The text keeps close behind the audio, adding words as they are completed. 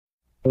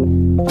Tell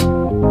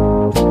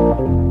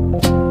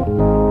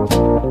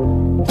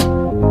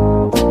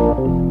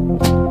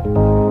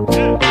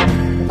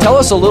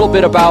us a little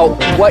bit about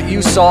what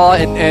you saw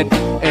and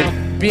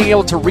being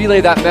able to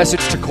relay that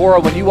message to Cora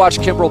when you watched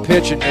Kimbrel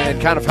pitch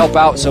and kind of help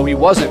out so he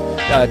wasn't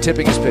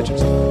tipping his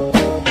pitches.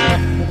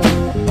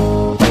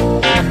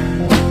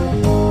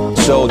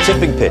 So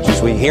tipping pitches,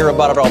 we hear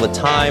about it all the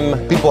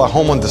time. People at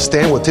home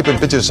understand what tipping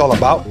pitches is all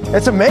about.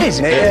 It's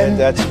amazing. And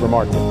that's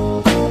remarkable.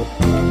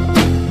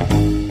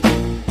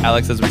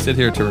 Alex, as we sit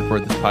here to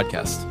record this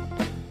podcast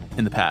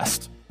in the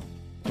past,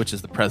 which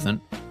is the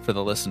present for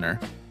the listener,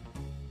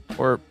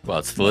 or well,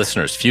 it's the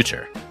listener's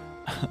future.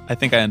 I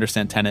think I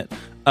understand Tenet.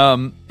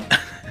 It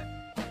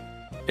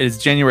is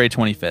January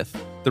 25th.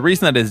 The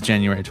reason that it is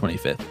January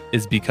 25th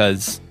is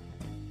because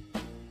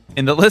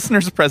in the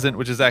listener's present,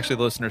 which is actually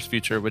the listener's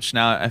future, which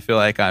now I feel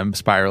like I'm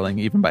spiraling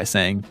even by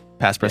saying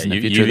past, present,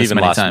 and future. You've even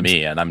lost times.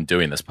 me, and I'm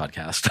doing this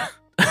podcast.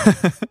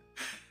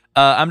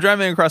 I'm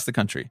driving across the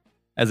country,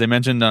 as I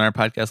mentioned on our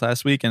podcast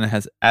last week,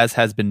 and as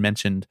has been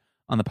mentioned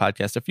on the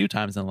podcast a few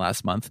times in the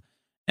last month.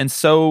 And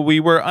so we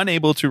were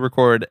unable to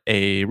record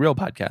a real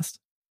podcast.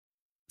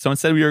 So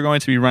instead, we are going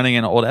to be running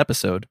an old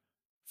episode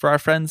for our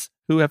friends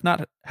who have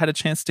not had a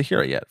chance to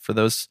hear it yet. For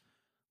those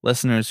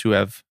listeners who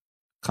have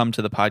come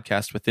to the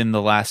podcast within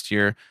the last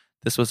year,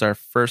 this was our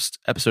first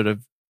episode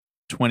of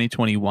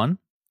 2021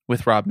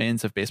 with Rob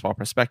Mains of Baseball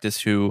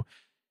Prospectus, who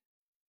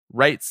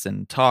writes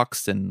and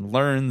talks and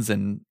learns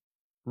and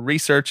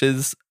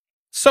researches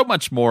so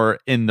much more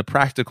in the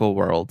practical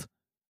world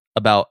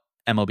about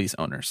MLB's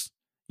owners.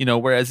 You know,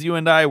 whereas you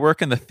and I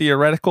work in the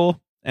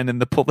theoretical and in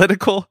the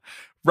political,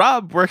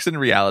 Rob works in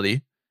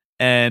reality.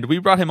 And we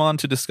brought him on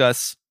to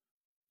discuss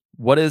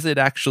what does it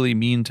actually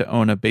mean to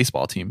own a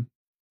baseball team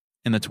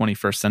in the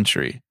 21st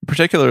century,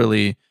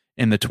 particularly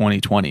in the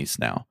 2020s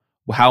now.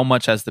 How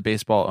much has the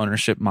baseball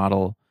ownership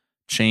model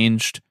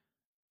changed?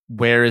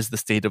 Where is the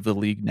state of the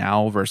league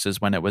now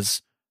versus when it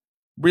was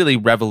really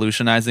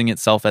revolutionizing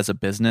itself as a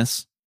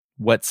business?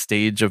 What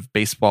stage of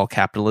baseball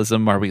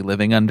capitalism are we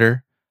living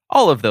under?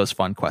 All of those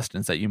fun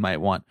questions that you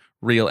might want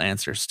real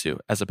answers to,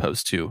 as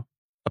opposed to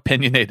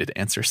opinionated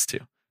answers to.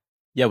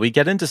 Yeah, we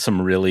get into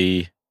some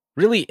really,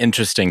 really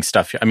interesting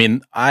stuff here. I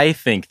mean, I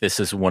think this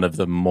is one of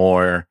the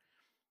more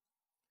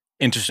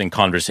interesting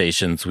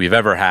conversations we've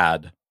ever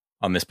had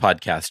on this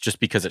podcast, just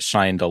because it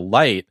shined a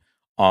light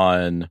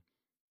on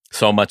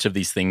so much of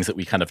these things that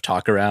we kind of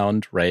talk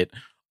around, right?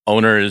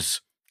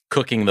 Owners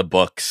cooking the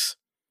books,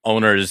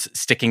 owners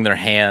sticking their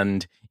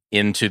hand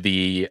into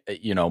the,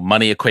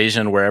 money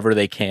equation wherever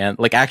they can,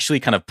 like actually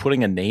kind of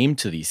putting a name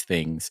to these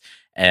things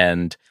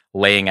and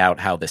laying out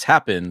how this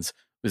happens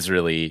was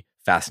really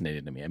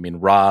fascinating to me. I mean,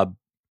 Rob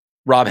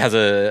has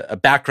a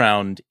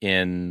background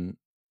in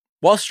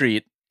Wall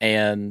Street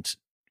and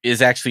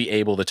is actually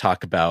able to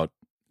talk about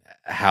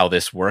how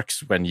this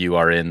works when you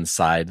are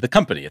inside the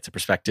company. It's a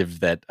perspective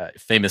that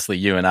famously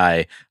you and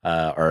I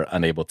are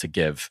unable to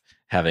give,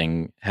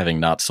 having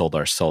not sold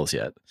our souls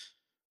yet.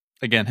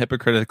 Again,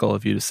 hypocritical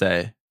of you to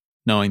say,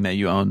 knowing that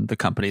you own the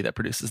company that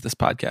produces this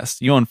podcast.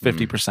 You own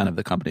 50% of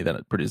the company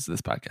that produces this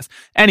podcast.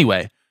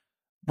 Anyway,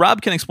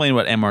 Rob can explain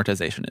what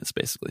amortization is,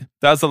 basically.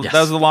 That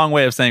was a long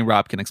way of saying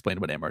Rob can explain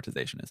what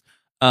amortization is.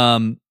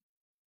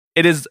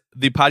 It is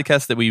the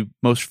podcast that we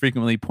most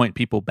frequently point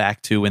people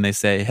back to when they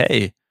say,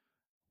 hey,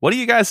 what do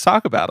you guys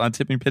talk about on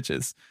Tipping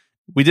Pitches?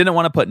 We didn't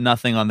want to put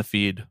nothing on the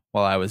feed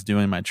while I was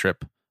doing my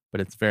trip,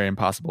 but it's very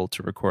impossible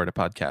to record a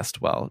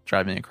podcast while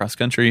driving across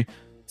country.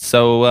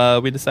 So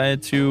we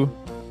decided to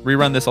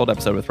rerun this old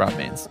episode with Rob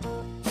Mains.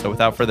 So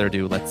without further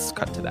ado, let's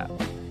cut to that.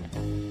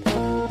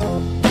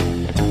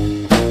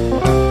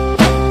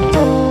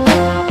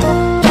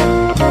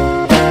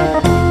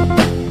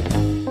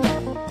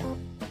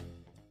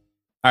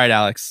 All right,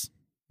 Alex,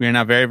 we are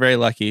now very, very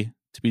lucky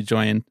to be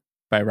joined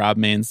by Rob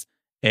Mains,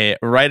 a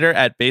writer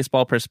at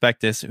Baseball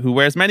Prospectus who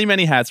wears many,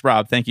 many hats.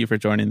 Rob, thank you for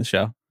joining the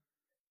show.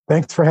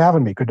 Thanks for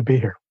having me. Good to be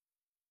here.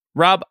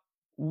 Rob,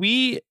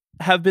 we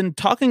have been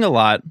talking a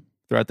lot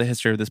throughout the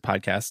history of this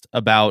podcast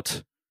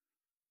about,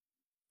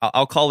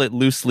 I'll call it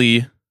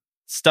loosely,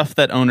 stuff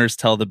that owners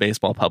tell the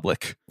baseball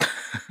public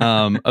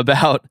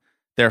about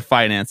their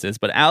finances.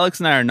 But Alex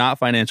and I are not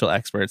financial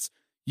experts.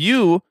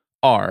 You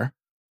are.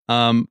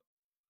 And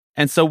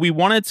so we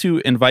wanted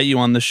to invite you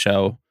on the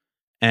show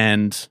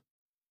and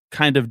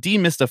kind of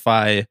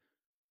demystify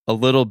a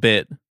little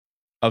bit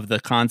of the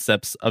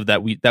concepts of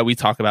that we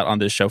talk about on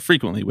this show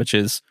frequently, which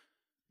is,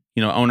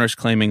 owners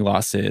claiming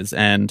losses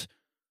and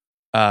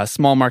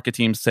small market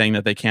teams saying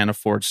that they can't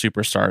afford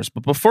superstars.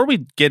 But before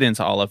we get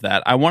into all of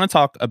that, I want to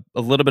talk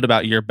a little bit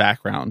about your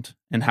background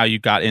and how you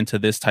got into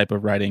this type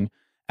of writing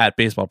at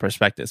Baseball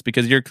Prospectus,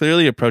 because you're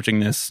clearly approaching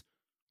this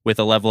with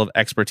a level of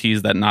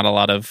expertise that not a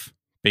lot of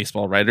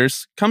baseball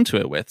writers come to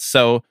it with.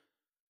 So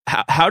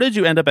how did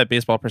you end up at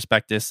Baseball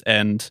Prospectus,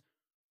 and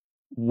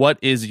what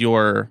is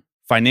your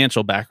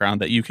financial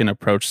background that you can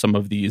approach some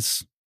of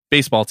these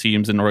baseball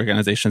teams and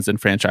organizations and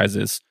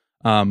franchises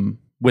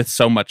with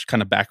so much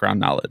kind of background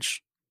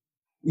knowledge?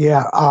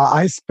 Yeah,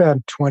 I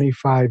spent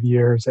 25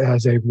 years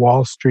as a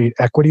Wall Street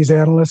equities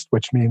analyst,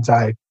 which means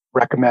I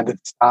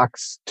recommended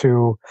stocks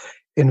to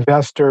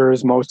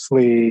investors,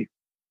 mostly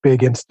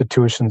big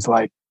institutions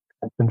like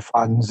pension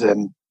funds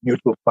and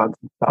mutual funds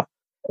and stuff.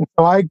 And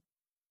so I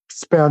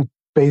spent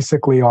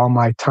basically all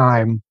my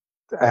time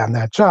on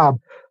that job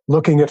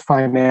looking at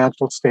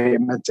financial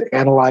statements,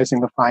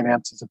 analyzing the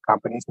finances of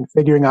companies, and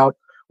figuring out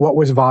what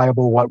was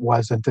viable, what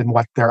wasn't, and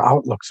what their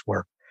outlooks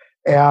were.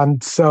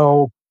 And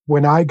so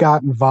when I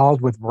got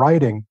involved with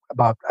writing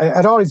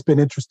I'd always been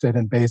interested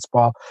in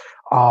baseball.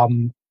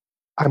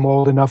 I'm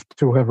old enough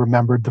to have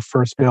remembered the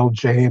first Bill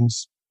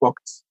James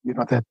books,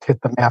 that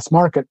hit the mass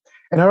market.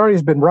 And I'd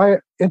always been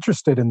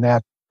interested in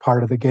that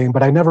part of the game,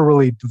 but I never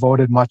really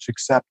devoted much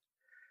except,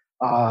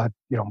 my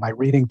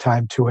reading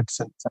time to it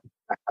since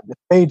I had the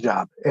day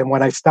job. And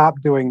when I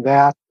stopped doing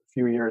that a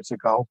few years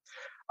ago,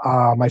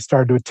 I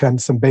started to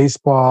attend some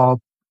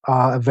baseball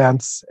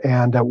events,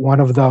 and at one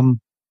of them,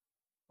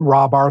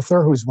 Rob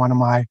Arthur, who's one of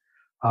my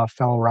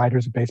fellow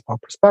writers of Baseball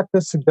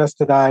Prospectus,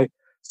 suggested I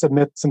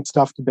submit some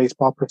stuff to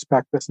Baseball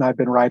Prospectus, and I've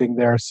been writing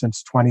there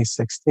since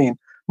 2016,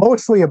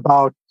 mostly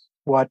about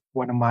what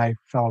one of my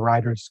fellow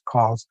writers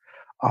calls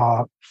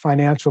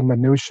financial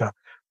minutia.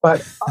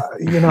 But,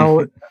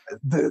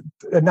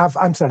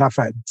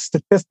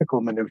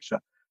 statistical minutia.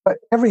 But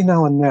every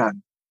now and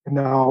then,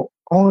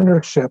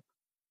 ownership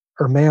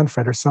or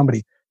Manfred or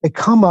somebody, they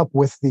come up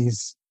with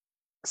these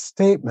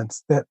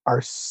statements that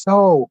are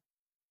so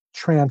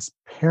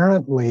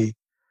transparently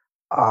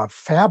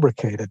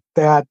fabricated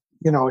that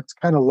it's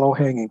kind of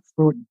low-hanging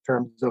fruit in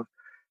terms of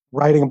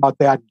writing about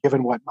that,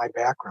 given what my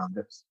background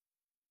is.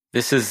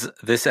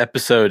 This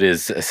episode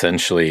is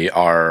essentially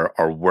our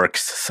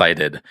works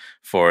cited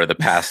for the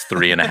past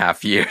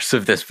 3.5 years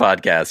of this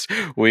podcast.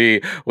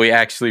 We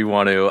actually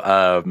want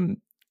to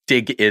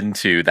dig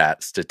into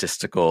that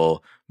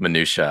statistical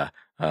minutia,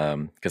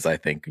 because I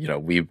think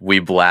we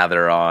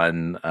blather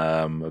on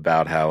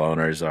about how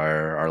owners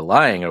are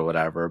lying or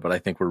whatever, but I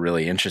think we're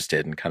really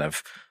interested in kind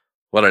of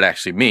what it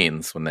actually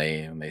means when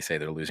they say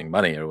they're losing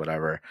money or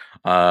whatever.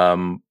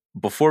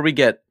 Before we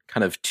get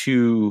kind of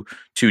too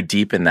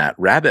deep in that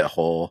rabbit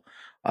hole,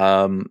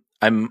 I'm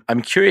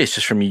curious,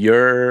 just from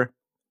your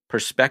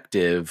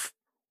perspective,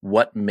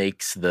 what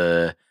makes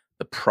the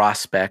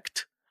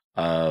prospect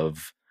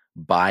of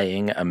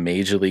buying a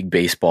Major League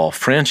Baseball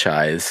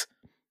franchise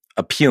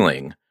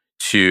appealing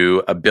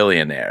to a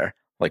billionaire?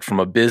 Like, from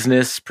a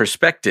business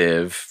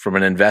perspective, from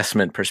an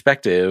investment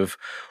perspective,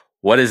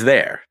 what is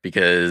there?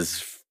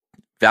 Because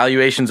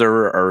valuations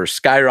are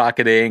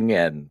skyrocketing,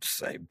 and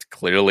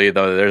clearly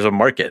there's a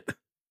market.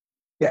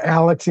 Yeah,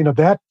 Alex,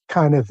 that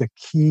kind of the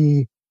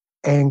key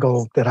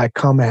angle that I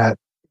come at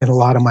in a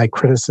lot of my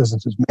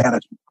criticisms is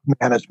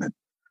management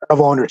of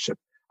ownership.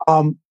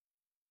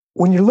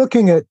 When you're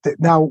looking at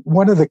now,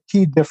 one of the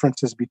key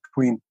differences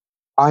between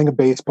buying a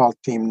baseball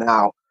team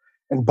now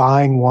and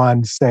buying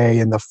one, say,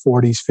 in the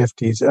 40s,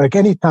 50s, like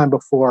any time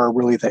before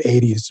really the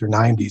 80s or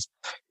 90s,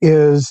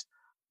 is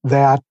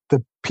that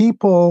the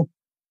people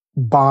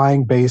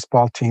buying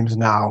baseball teams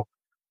now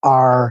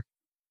are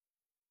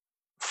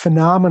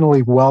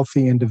phenomenally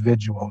wealthy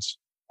individuals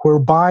who are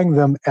buying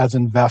them as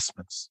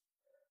investments.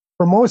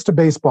 For most of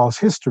baseball's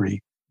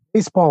history,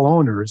 baseball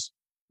owners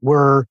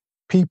were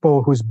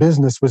people whose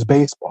business was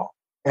baseball.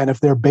 And if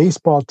their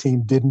baseball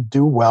team didn't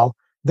do well,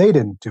 they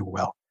didn't do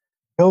well.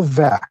 Bill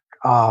Veeck,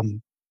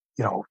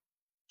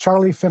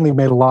 Charlie Finley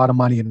made a lot of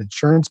money in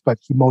insurance, but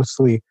he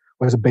mostly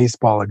was a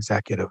baseball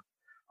executive.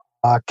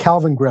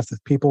 Calvin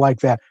Griffith, people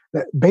like that.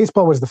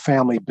 Baseball was the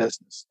family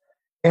business.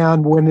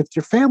 And when it's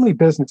your family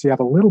business, you have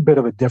a little bit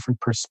of a different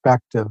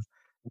perspective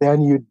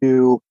than you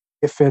do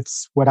if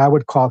it's what I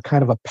would call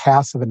kind of a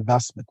passive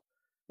investment,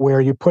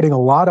 where you're putting a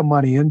lot of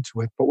money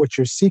into it, but what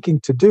you're seeking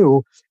to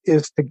do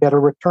is to get a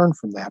return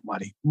from that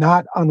money.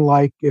 Not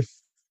unlike if,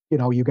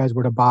 you guys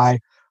were to buy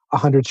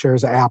 100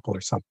 shares of Apple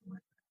or something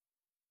like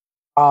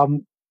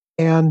that.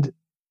 And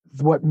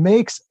what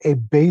makes a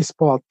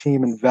baseball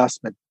team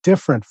investment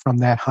different from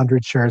that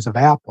 100 shares of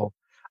Apple,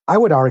 I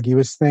would argue,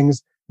 is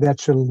things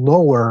that should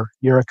lower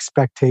your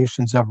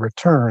expectations of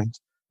returns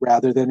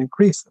rather than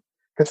increase them.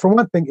 Because for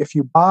one thing, if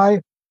you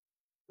buy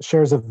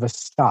shares of the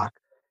stock,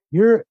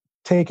 you're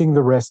taking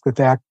the risk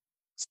that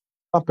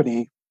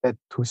company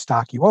whose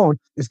stock you own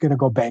is going to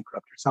go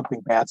bankrupt or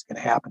something bad's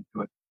going to happen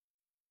to it.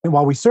 And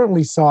while we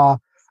certainly saw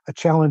a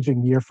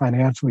challenging year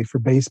financially for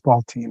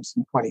baseball teams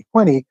in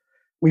 2020,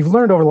 we've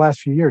learned over the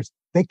last few years,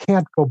 they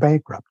can't go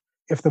bankrupt.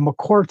 If the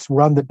McCourts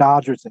run the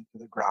Dodgers into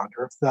the ground,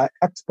 or if the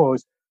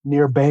Expos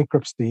near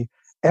bankruptcy,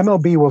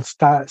 MLB will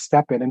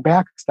step in and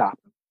backstop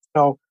them.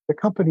 So the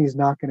company is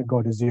not going to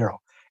go to zero.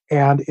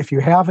 And if you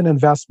have an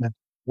investment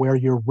where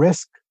your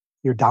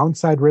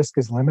downside risk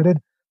is limited,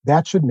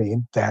 that should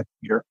mean that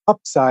your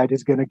upside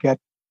is going to get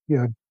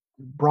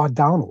brought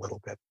down a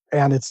little bit.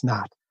 And it's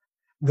not.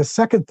 The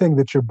second thing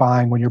that you're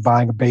buying when you're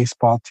buying a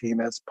baseball team,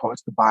 as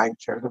opposed to buying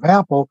shares of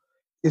Apple,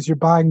 is you're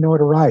buying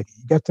notoriety.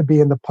 You get to be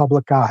in the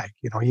public eye.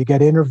 You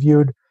get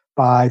interviewed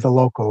by the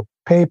local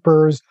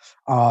papers.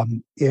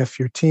 If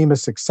your team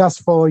is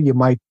successful, you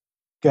might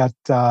get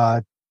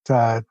to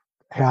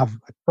have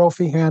a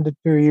trophy handed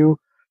to you.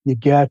 You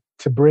get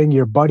to bring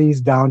your buddies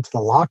down to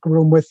the locker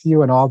room with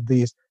you, and all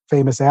these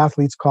famous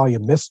athletes call you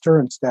Mister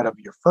instead of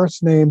your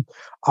first name.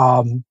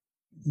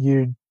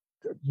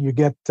 You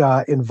get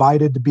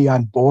invited to be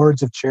on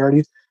boards of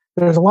charities.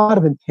 There's a lot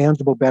of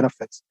intangible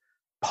benefits,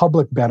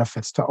 public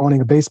benefits to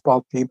owning a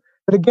baseball team.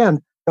 But again,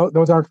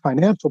 those aren't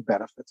financial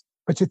benefits.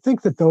 But you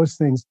think that those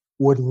things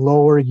would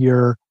lower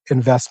your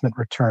investment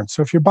return.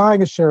 So if you're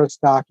buying a share of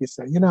stock, you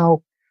say,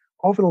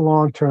 over the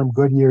long term,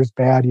 good years,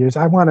 bad years,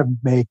 I want to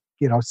make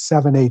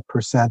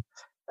 7-8%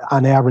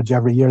 on average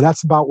every year.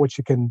 That's about what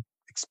you can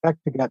expect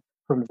to get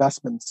from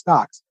investment in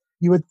stocks.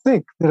 You would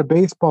think that a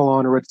baseball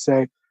owner would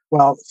say,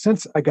 well,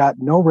 since I got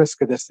no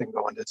risk of this thing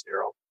going to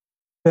zero,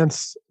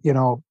 since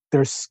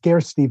there's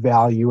scarcity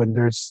value and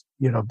there's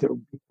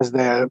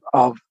because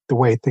of the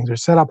way things are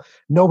set up,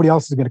 nobody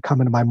else is going to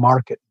come into my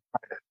market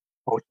and try to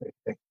poach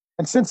anything.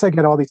 And since I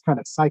get all these kind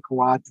of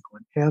psychological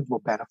and tangible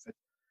benefits,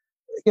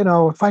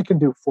 if I can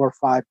do 4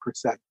 or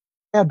 5%,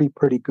 that'd be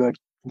pretty good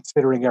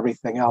considering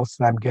everything else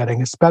that I'm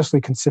getting,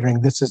 especially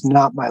considering this is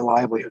not my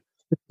livelihood.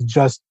 It's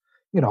just,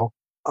 $1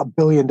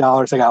 billion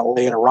I got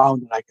laying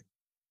around that I can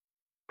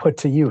put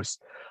to use.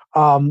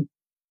 And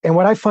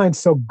what I find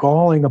so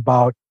galling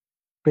about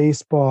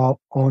baseball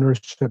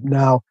ownership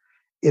now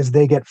is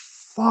they get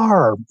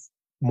far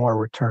more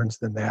returns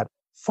than that,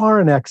 far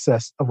in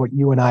excess of what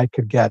you and I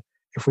could get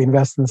if we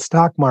invest in the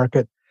stock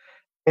market.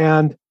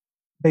 And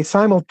they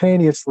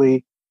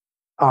simultaneously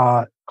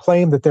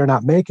claim that they're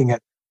not making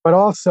it, but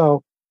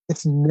also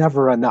it's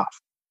never enough.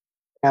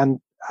 And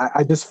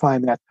I just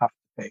find that tough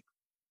to take.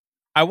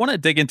 I want to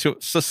dig into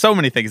so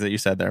many things that you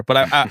said there, but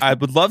I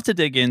would love to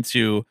dig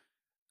into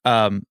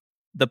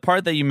the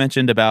part that you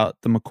mentioned about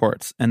the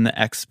McCourts and the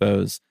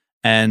Expos.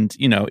 And,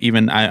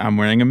 even I'm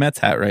wearing a Mets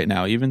hat right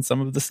now, even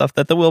some of the stuff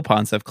that the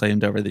Wilpons have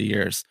claimed over the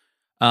years.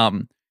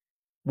 When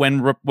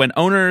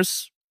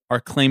owners are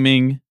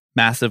claiming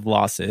massive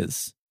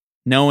losses,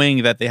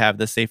 knowing that they have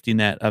the safety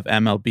net of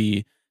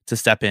MLB to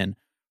step in,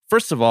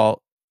 first of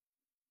all,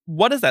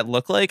 what does that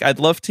look like? I'd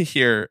love to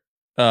hear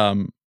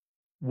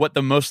what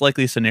the most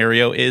likely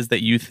scenario is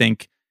that you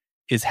think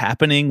is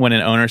happening when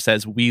an owner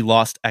says, we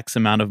lost X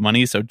amount of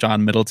money. So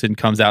John Middleton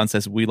comes out and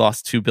says, we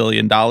lost $2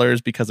 billion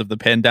because of the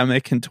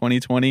pandemic in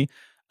 2020.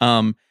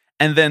 And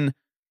then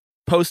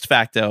post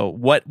facto,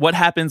 what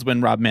happens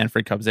when Rob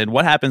Manfred comes in?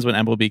 What happens when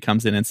MLB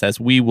comes in and says,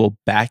 we will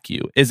back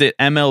you? Is it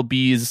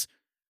MLB's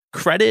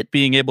credit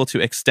being able to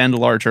extend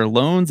larger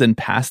loans and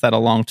pass that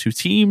along to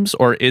teams?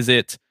 Or is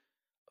it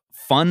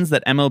funds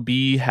that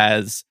MLB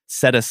has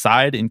set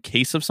aside in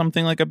case of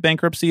something like a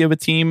bankruptcy of a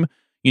team?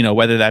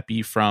 Whether that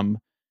be from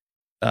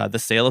the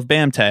sale of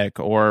BAMTech,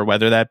 or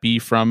whether that be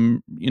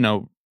from,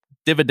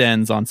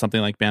 dividends on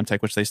something like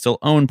BAMTech, which they still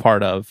own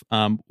part of.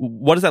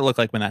 What does that look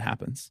like when that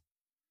happens?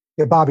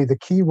 Yeah, Bobby, the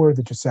key word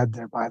that you said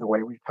there, by the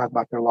way, when you talk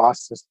about their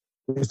losses,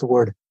 is the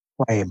word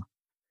claim.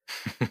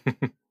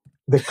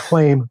 They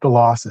claim the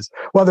losses.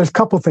 Well, there's a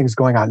couple of things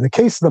going on. In the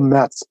case of the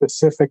Mets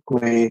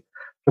specifically,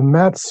 the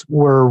Mets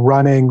were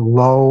running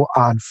low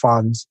on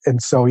funds.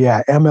 And so,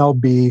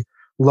 MLB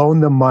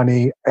loaned them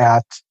money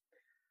at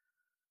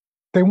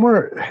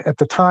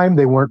the time,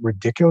 they weren't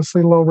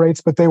ridiculously low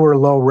rates, but they were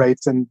low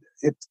rates. And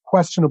it's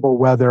questionable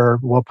whether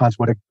Wilpons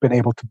would have been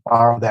able to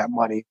borrow that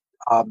money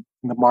in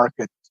the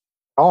market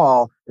at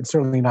all, and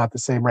certainly not the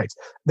same rates.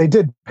 They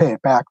did pay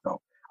it back, though.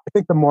 I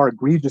think the more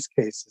egregious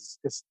case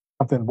is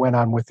something that went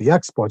on with the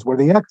Expos, where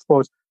the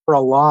Expos, for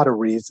a lot of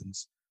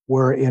reasons,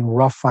 were in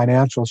rough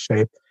financial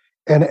shape.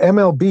 And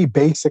MLB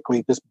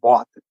basically just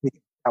bought the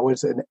team. That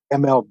was an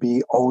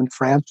MLB-owned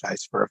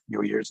franchise for a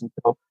few years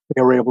until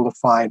they were able to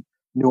find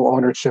new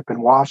ownership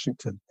in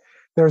Washington.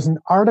 There's an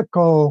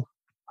article,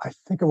 I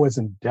think it was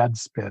in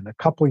Deadspin a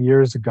couple of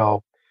years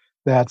ago,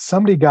 that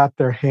somebody got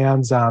their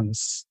hands on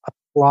a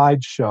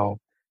slideshow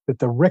that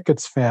the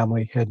Ricketts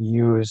family had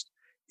used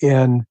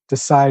in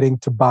deciding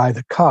to buy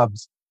the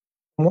Cubs.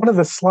 One of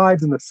the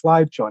slides in the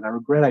slideshow, and I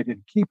regret I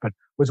didn't keep it,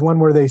 was one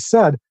where they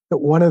said that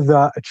one of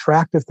the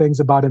attractive things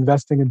about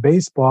investing in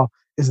baseball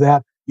is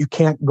that you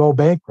can't go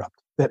bankrupt,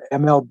 that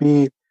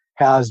MLB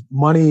has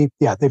money.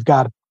 Yeah, they've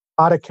got a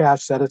lot of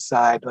cash set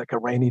aside, like a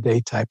rainy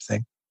day type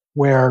thing,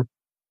 where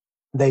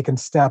they can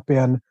step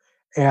in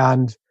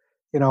and,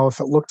 if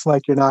it looks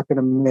like you're not going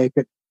to make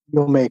it,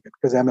 you'll make it,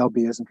 because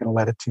MLB isn't going to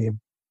let a team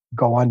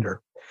go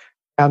under.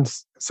 And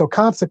so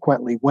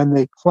consequently, when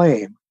they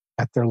claim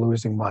that they're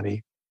losing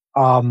money,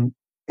 and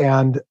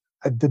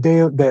the day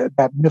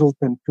that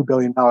Middleton $2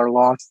 billion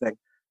loss thing,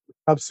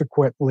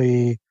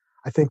 subsequently,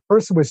 I think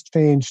first it was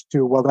changed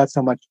to, well, that's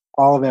how much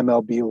all of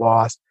MLB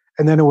lost.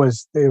 And then it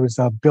was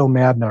a Bill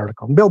Madden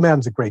article. And Bill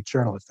Madden's a great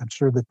journalist. I'm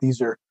sure that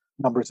these are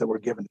numbers that were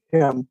given to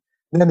him.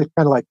 And then it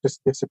kind of just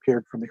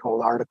disappeared from the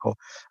whole article.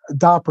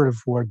 The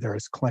operative word there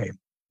is claim.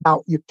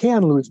 Now, you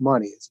can lose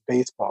money as a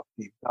baseball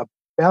team. The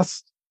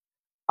best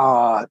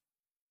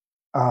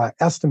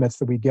estimates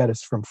that we get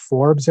is from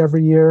Forbes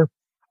every year.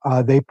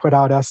 They put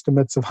out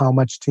estimates of how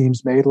much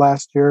teams made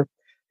last year,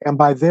 and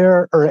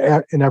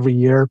in every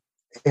year,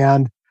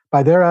 and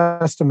by their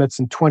estimates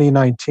in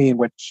 2019,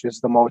 which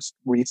is the most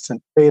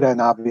recent data, and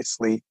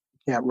obviously you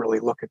can't really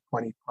look at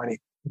 2020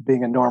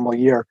 being a normal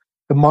year,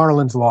 the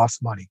Marlins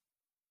lost money.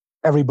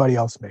 Everybody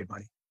else made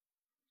money.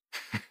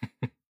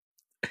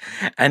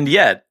 And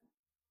yet,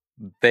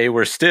 they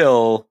were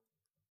still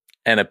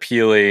an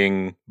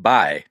appealing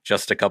buy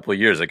just a couple of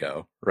years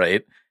ago,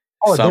 right?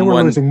 Oh, they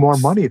were losing more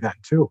money then,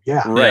 too.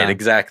 Yeah. Right,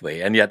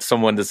 exactly. And yet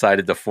someone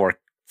decided to fork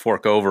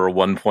over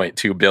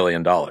 $1.2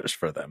 billion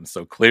for them.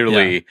 So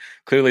clearly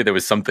there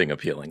was something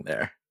appealing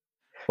there.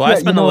 Well, I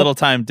spent a little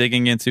time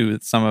digging into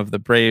some of the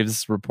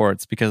Braves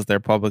reports because they're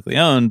publicly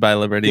owned by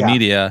Liberty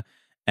Media.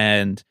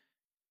 And,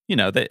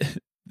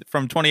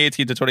 from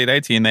 2018 to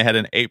 2019, they had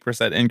an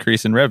 8%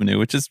 increase in revenue,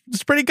 which is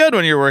pretty good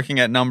when you're working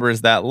at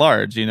numbers that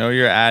large.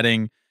 You're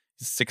adding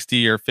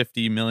 $60 or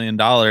 $50 million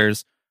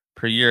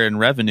per year in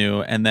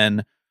revenue. And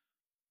then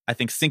I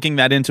think syncing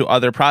that into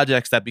other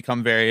projects that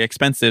become very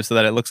expensive so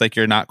that it looks like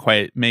you're not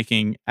quite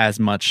making as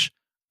much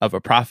of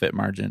a profit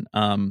margin.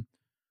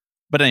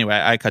 But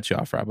anyway, I cut you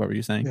off, Rob. What were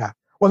you saying? Yeah.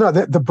 Well,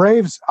 no, the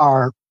Braves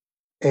are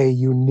a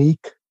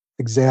unique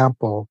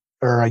example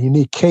or a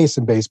unique case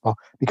in baseball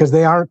because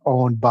they aren't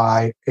owned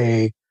by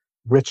a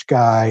rich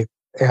guy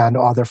and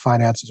all their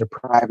finances are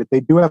private.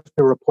 They do have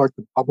to report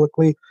them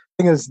publicly.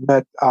 The thing is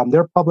that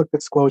their public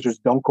disclosures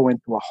don't go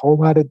into a whole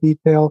lot of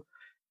detail.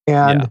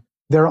 And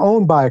they're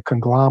owned by a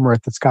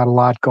conglomerate that's got a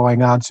lot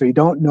going on. So you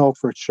don't know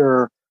for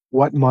sure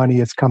what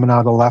money is coming out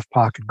of the left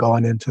pocket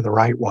going into the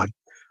right one.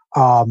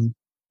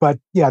 But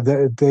yeah,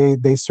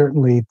 they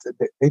certainly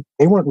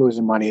they weren't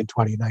losing money in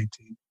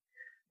 2019.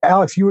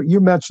 Alex,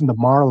 you mentioned the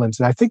Marlins,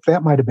 and I think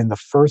that might have been the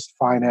first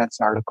finance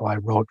article I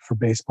wrote for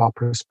Baseball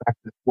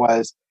Prospectus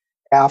was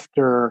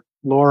after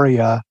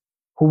Loria,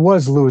 who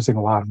was losing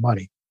a lot of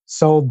money,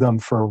 sold them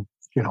for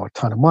a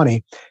ton of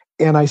money.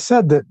 And I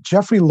said that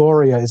Jeffrey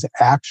Loria is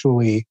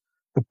actually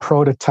the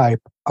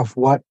prototype of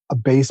what a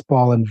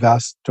baseball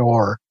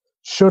investor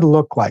should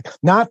look like.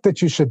 Not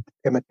that you should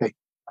imitate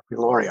Jeffrey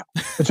Loria,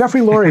 but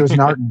Jeffrey Loria was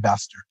an art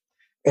investor.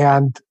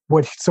 And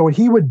what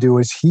he would do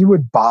is he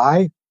would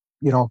buy,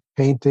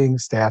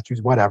 paintings,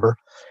 statues, whatever,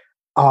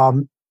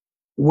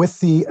 with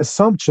the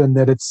assumption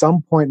that at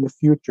some point in the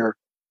future,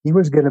 he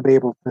was going to be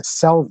able to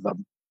sell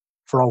them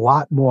for a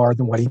lot more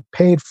than what he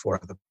paid for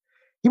them.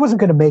 He wasn't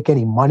going to make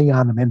any money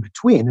on them in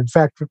between. In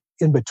fact,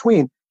 in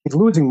between, he's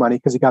losing money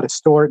because he got to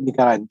store it and you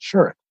got to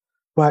insure it.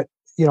 But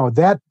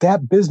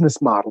that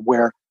business model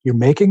where you're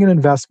making an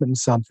investment in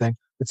something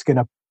that's going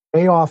to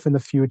pay off in the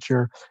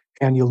future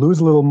and you lose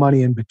a little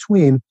money in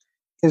between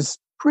is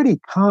pretty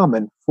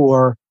common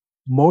for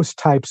most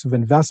types of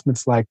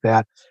investments like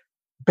that.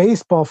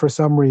 Baseball, for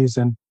some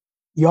reason,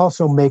 you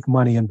also make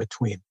money in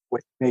between,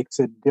 which makes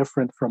it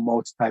different from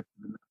most types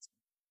of investments.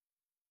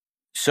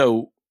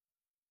 So,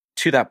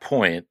 to that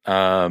point,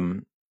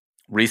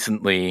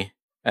 recently,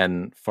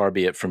 and far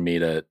be it from me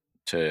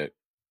to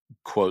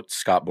quote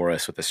Scott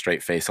Boras with a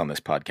straight face on this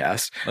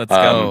podcast. Let's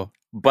go.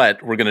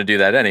 But we're going to do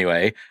that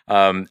anyway.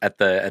 At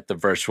the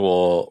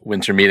virtual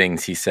winter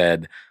meetings, he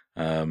said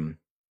that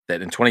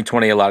in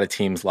 2020, a lot of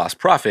teams lost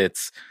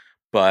profits,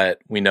 but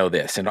we know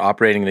this: in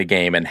operating the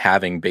game and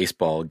having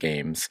baseball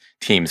games,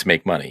 teams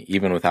make money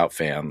even without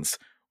fans.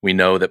 We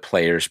know that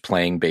players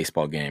playing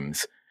baseball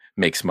games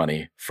makes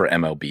money for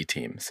MLB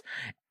teams.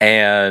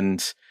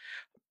 And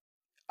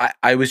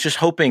I was just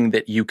hoping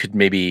that you could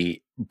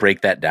maybe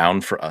break that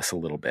down for us a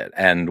little bit.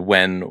 And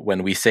when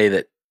we say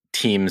that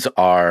teams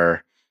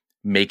are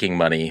making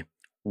money,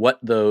 what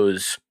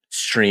those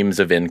streams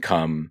of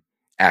income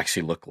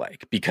actually look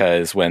like.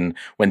 Because when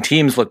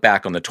teams look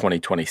back on the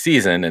 2020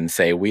 season and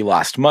say we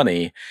lost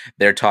money,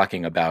 they're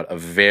talking about a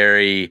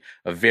very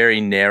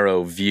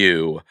narrow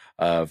view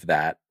of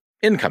that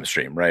income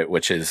stream, right?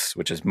 Which is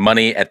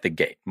money at the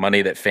gate,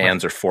 money that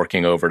fans are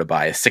forking over to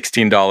buy a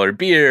 $16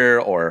 beer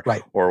or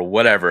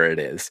whatever it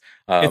is.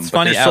 It's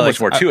funny, there's Alex,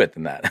 so much more to it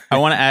than that. I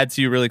want to add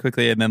to you really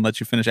quickly and then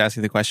let you finish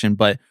asking the question.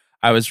 But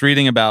I was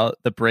reading about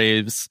the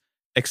Braves'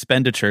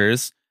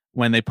 expenditures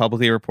when they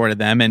publicly reported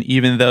them, and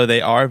even though they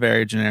are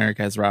very generic,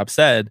 as Rob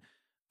said,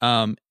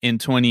 in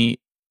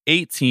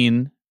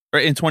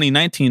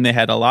 2019 they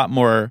had a lot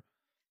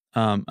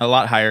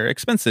higher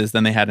expenses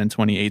than they had in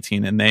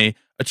 2018, and they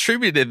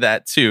attributed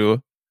that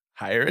to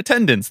higher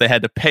attendance. They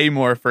had to pay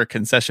more for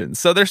concessions.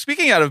 So they're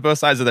speaking out of both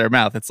sides of their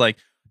mouth. It's like,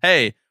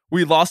 hey,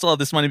 we lost all of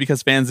this money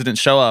because fans didn't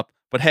show up,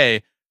 but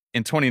hey,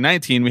 in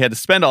 2019 we had to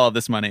spend all of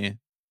this money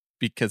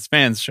because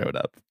fans showed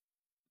up.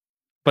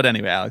 But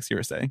anyway, Alex, you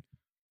were saying.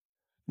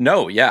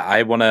 No, yeah,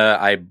 I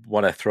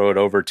wanna throw it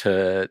over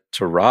to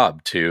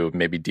Rob to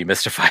maybe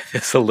demystify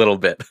this a little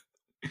bit.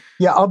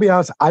 Yeah, I'll be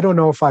honest. I don't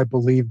know if I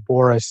believe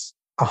Boras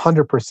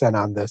 100%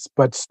 on this,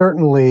 but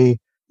certainly,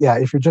 yeah,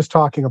 if you're just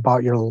talking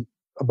about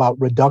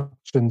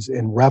reductions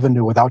in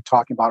revenue without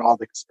talking about all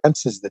the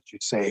expenses that you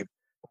save,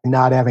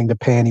 not having to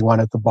pay anyone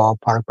at the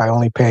ballpark by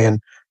only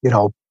paying,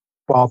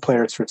 ball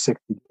players for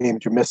 60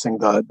 games, you're missing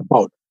the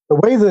boat. The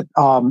way that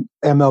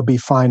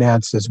MLB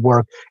finances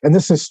work, and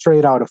this is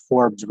straight out of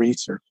Forbes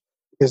research,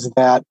 is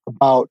that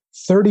about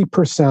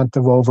 30%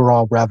 of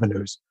overall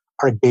revenues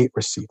are gate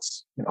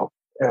receipts,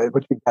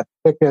 which you get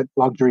ticket,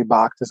 luxury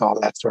boxes, all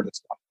that sort of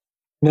stuff.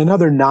 And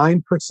another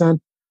 9%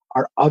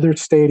 are other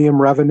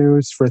stadium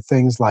revenues for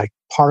things like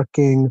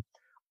parking,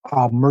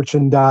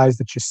 merchandise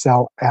that you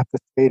sell at the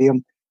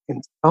stadium.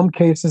 In some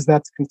cases,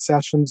 that's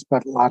concessions,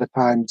 but a lot of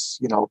times,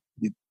 you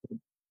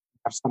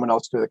have someone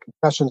else do the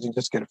concessions, you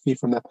just get a fee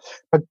from them.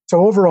 But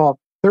so overall,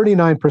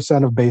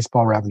 39% of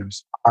baseball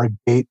revenues are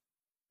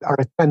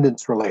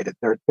attendance related.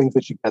 They're things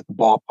that you get at the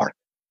ballpark.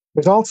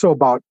 There's also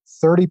about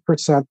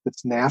 30%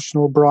 that's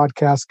national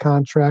broadcast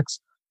contracts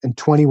and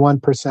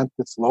 21%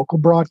 that's local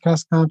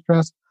broadcast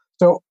contracts.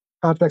 So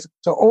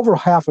over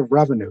half of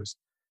revenues,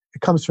 it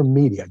comes from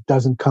media. It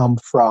doesn't come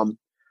from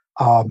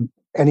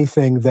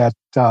anything that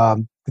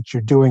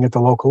you're doing at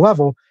the local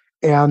level.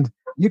 And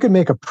you can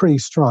make a pretty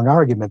strong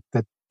argument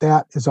that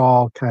is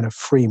all kind of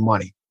free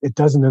money. It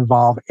doesn't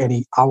involve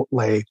any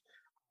outlay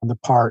on the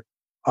part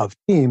of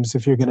teams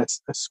if you're going to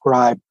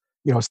ascribe,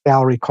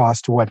 salary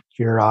costs to what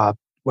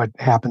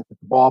happens at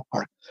the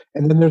ballpark.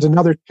 And then there's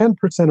another 10%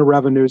 of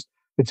revenues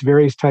that's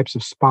various types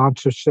of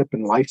sponsorship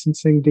and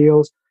licensing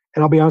deals.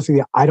 And I'll be honest with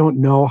you, I don't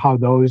know how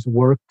those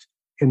worked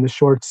in the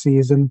short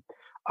season.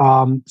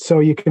 So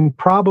you can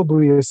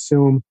probably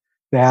assume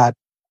that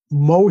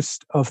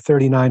most of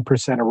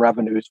 39% of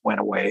revenues went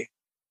away,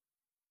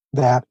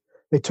 that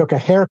they took a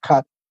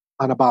haircut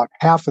on about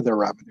half of their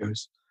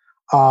revenues.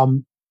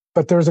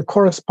 But there's a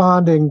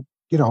corresponding,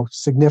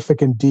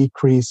 significant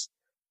decrease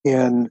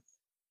in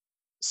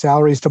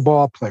salaries to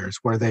ball players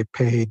where they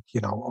paid,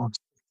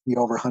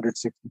 over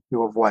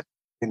 162 of what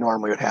they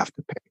normally would have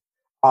to pay.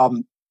 A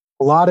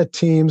lot of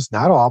teams,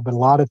 not all, but a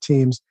lot of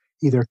teams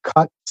either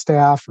cut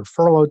staff or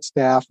furloughed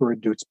staff or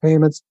reduced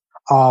payments.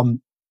 You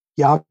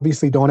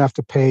obviously don't have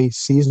to pay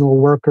seasonal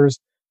workers.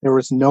 There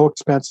was no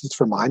expenses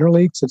for minor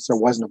leagues since there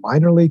wasn't a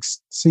minor league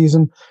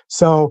season.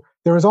 So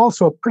there was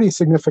also a pretty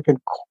significant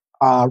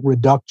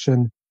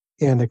reduction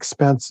in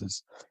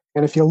expenses.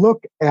 And if you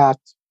look at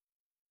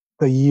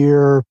the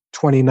year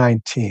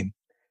 2019,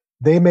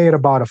 they made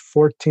about a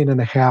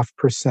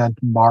 14.5%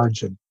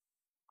 margin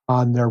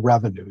on their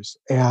revenues.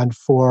 And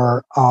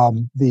for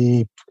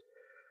the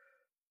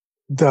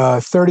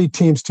 30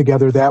 teams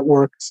together, that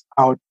works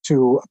out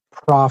to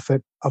a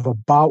profit of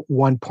about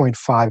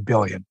 $1.5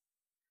 billion.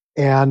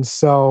 And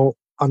so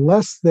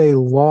unless they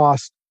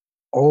lost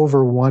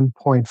over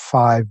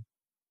 $1.5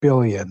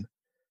 billion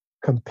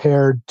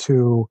compared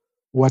to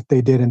what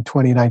they did in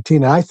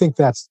 2019, and I think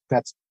that's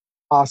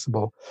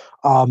possible,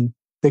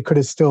 they could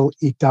have still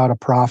eked out a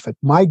profit.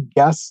 My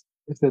guess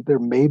is that there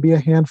may be a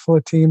handful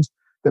of teams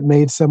that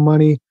made some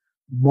money.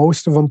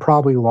 Most of them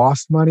probably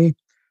lost money.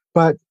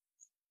 But,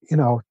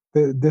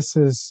 this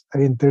is,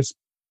 if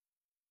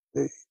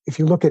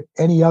you look at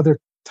any other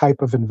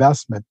type of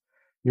investment,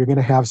 you're going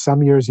to have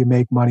some years you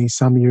make money,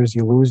 some years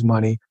you lose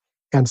money.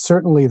 And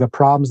certainly the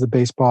problems that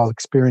baseball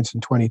experienced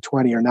in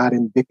 2020 are not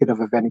indicative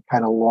of any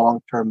kind of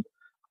long-term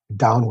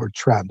downward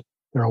trend.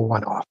 They're a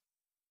one-off.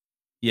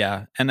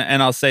 Yeah. And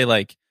I'll say,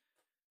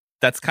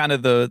 that's kind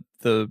of the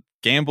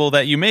gamble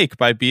that you make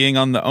by being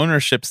on the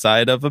ownership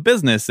side of a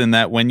business, in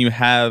that when you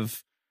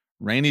have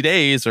rainy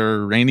days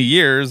or rainy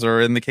years,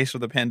 or in the case of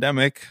the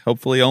pandemic,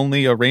 hopefully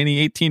only a rainy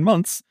 18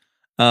 months,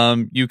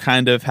 you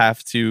kind of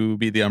have to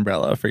be the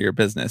umbrella for your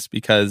business,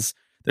 because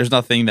there's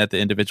nothing that the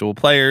individual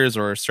players,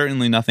 or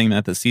certainly nothing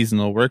that the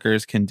seasonal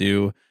workers can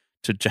do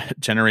to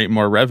generate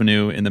more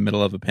revenue in the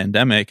middle of a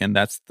pandemic. And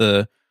that's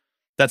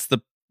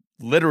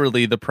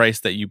literally the price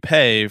that you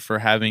pay for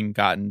having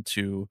gotten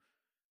to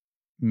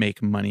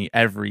make money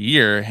every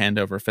year, hand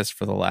over fist,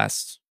 for the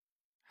last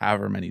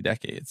however many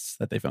decades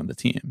that they've owned the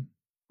team.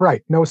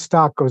 Right. No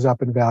stock goes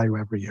up in value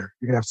every year.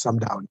 You're going to have some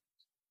down.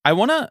 I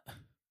want to,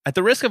 at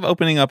the risk of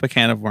opening up a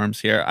can of worms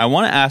here, I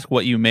want to ask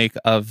what you make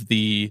of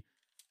the,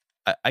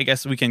 I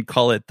guess we can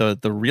call it the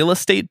real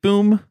estate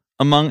boom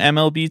among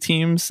MLB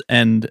teams.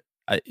 And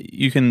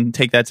you can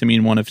take that to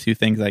mean one of two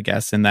things, I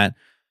guess, in that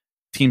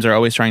teams are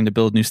always trying to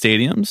build new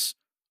stadiums,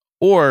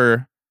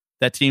 or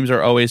that teams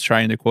are always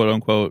trying to, quote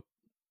unquote,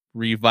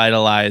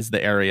 revitalize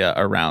the area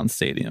around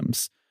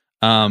stadiums.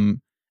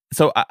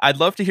 So I'd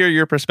love to hear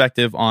your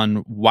perspective on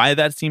why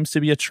that seems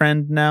to be a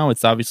trend now.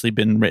 It's obviously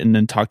been written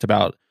and talked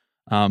about,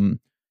 from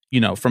a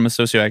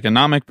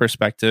socioeconomic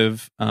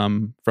perspective,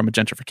 from a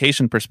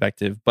gentrification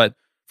perspective, but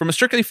from a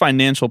strictly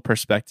financial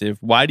perspective,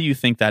 why do you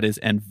think that is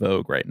en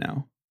vogue right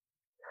now?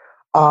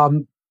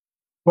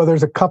 Well,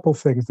 there's a couple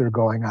things that are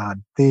going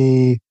on.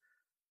 The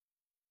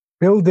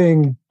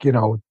building,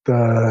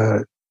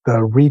 the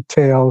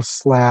retail /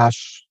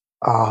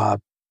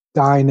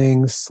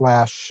 dining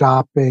 /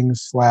 shopping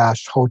 /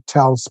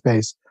 hotel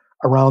space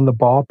around the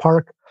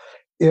ballpark.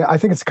 I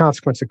think it's a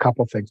consequence of a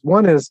couple of things.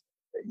 One is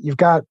you've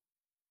got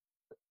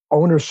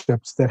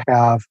ownerships that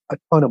have a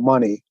ton of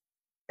money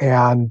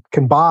and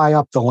can buy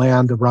up the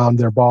land around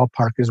their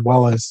ballpark, as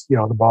well as, the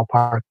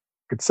ballpark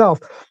itself,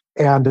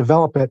 and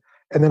develop it.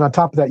 And then on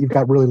top of that, you've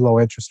got really low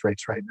interest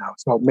rates right now.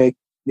 So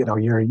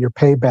your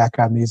payback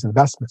on these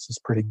investments is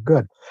pretty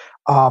good.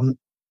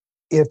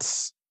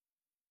 It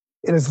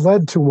has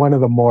led to one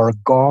of the more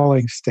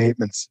galling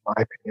statements, in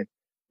my opinion,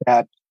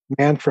 that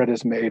Manfred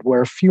has made,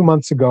 where a few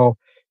months ago,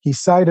 he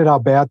cited how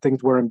bad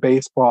things were in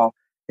baseball,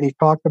 and he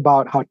talked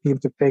about how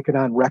teams have taken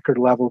on record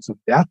levels of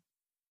debt.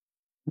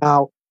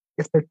 Now,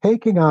 if they're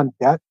taking on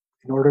debt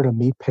in order to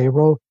meet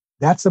payroll,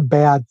 that's a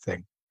bad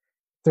thing.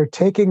 They're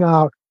taking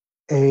out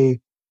a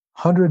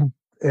 $150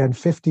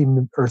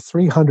 or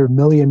 $300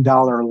 million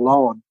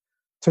loan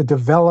to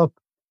develop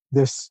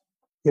this,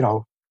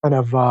 kind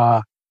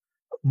of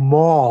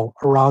mall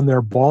around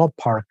their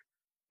ballpark.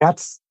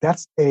 That's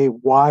a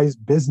wise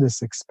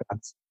business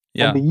expense.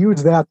 Yeah. And to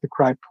use that to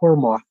cry poor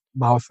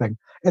mouthing,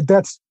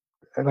 that's,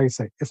 like I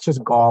say, it's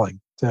just galling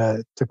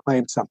to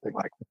claim something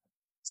like that.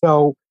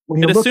 So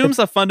when it assumes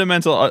a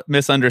fundamental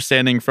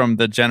misunderstanding from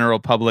the general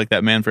public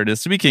that Manfred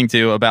is speaking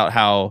to about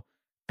how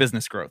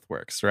business growth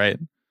works, right?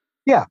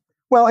 Yeah.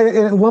 Well,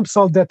 it lumps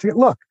all debt together.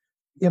 Look,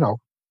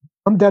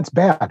 some debt's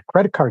bad.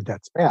 Credit card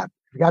debt's bad.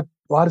 If you got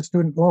a lot of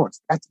student loans,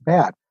 that's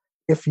bad.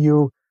 If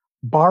you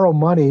borrow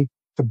money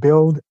to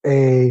build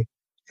a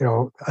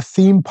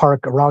theme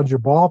park around your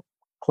ball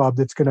club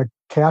that's going to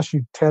cash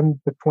you $10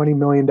 to $20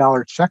 million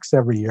checks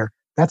every year,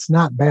 that's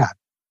not bad.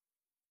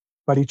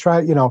 But he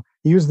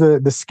used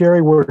the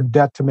scary word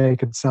debt to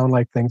make it sound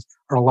like things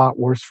are a lot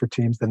worse for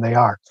teams than they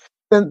are.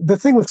 And the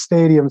thing with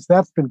stadiums,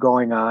 that's been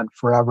going on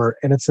forever.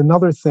 And it's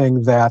another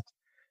thing that,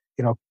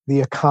 the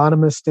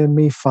economist in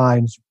me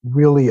finds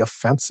really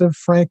offensive,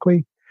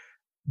 frankly,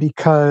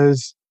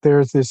 because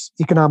there's this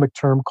economic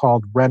term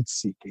called rent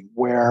seeking,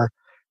 where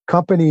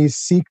companies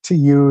seek to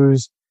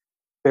use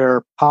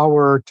their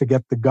power to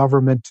get the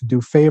government to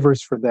do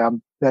favors for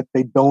them that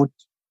the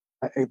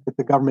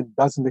government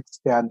doesn't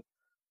extend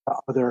to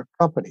other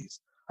companies.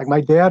 Like my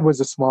dad was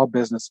a small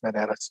businessman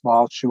at a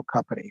small shoe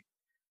company,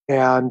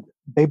 and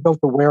they built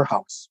a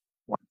warehouse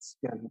once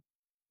in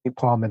St.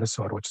 Paul,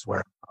 Minnesota, which is where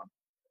I'm from.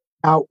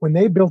 Now, when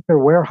they built their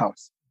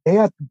warehouse, they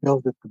had to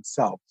build it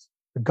themselves.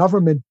 The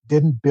government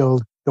didn't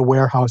build the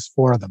warehouse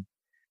for them.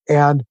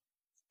 And,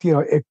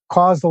 it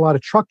caused a lot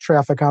of truck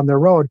traffic on their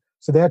road,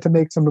 so they had to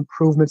make some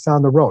improvements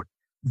on the road.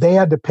 They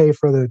had to pay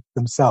for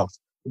themselves.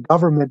 The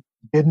government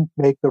didn't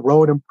make the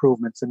road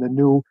improvements and the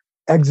new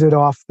exit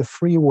off the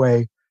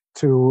freeway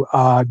to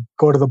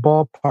go to the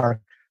ballpark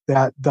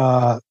that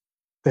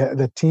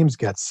the teams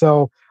get.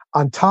 So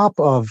on top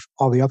of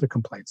all the other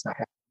complaints I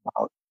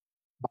have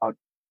about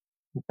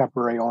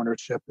contemporary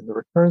ownership and the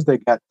returns they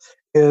get,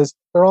 is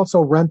they're also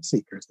rent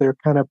seekers. They're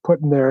kind of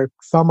putting their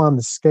thumb on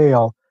the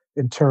scale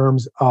in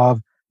terms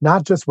of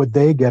not just what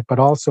they get, but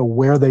also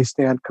where they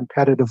stand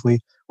competitively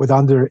with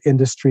other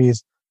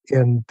industries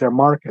in their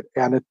market.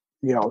 And it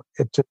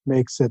just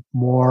makes it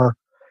more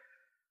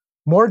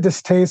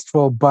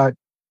distasteful, but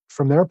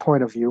from their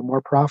point of view,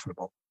 more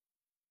profitable.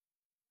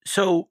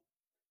 So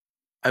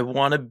I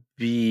want to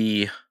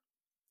be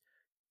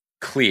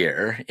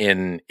clear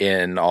in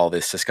all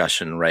this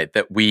discussion, right?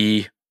 That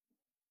we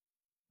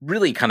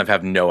really kind of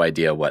have no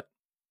idea what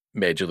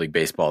Major League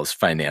Baseball's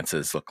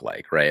finances look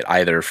like, right?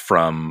 Either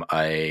from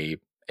a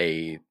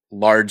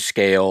large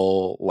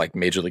scale, like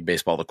Major League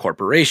Baseball, the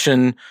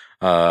corporation,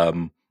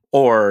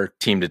 or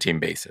team to team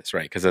basis,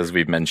 right? Because as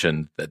we've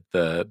mentioned, that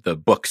the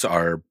books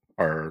are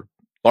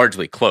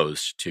largely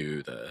closed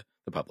to the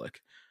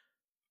public.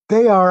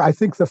 They are. I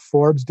think the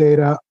Forbes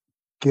data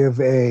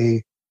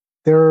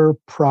they're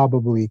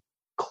probably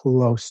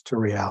close to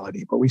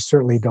reality, but we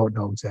certainly don't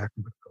know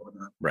exactly what's going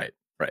on. Right.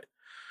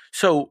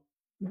 So,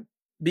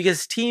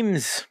 because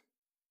teams,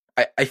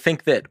 I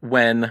think that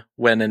when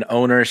an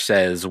owner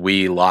says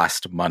we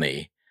lost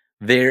money,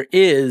 there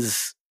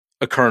is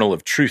a kernel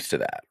of truth to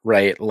that,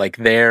 right? Like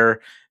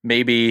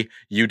maybe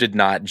you did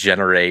not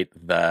generate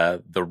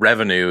the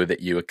revenue that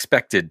you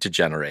expected to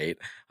generate,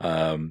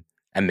 and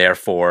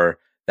therefore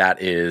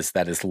that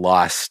is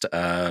lost.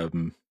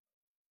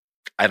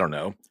 I don't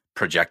know,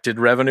 projected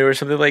revenue or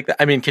something like that.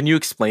 I mean, can you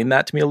explain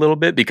that to me a little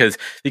bit? Because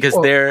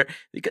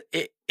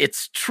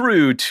it's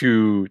true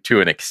to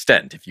an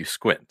extent if you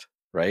squint,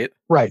 right?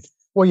 Right.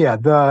 Well, yeah.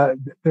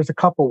 There's a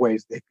couple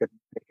ways they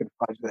can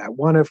fudge that.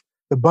 One, if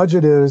the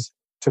budget is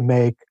to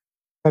make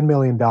 $10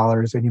 million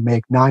and you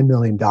make $9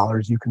 million,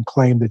 you can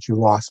claim that you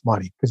lost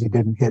money because you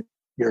didn't hit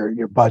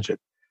your budget.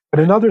 But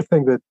another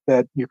thing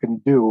that you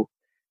can do,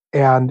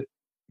 and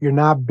you're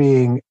not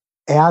being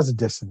as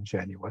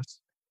disingenuous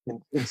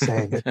in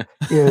saying it,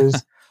 is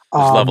there's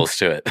levels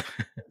to it.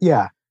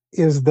 Yeah,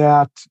 is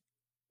that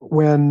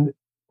when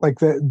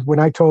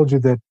I told you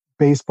that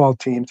baseball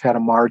teams had a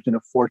margin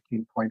of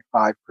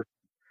 14.5%,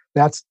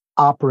 that's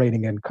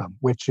operating income,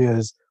 which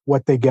is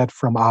what they get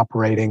from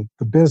operating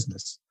the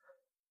business.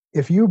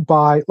 If you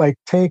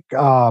take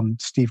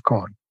Steve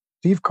Cohen.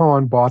 Steve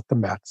Cohen bought the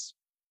Mets,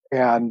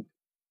 and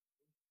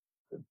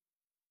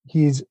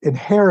he's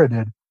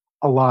inherited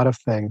a lot of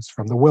things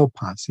from the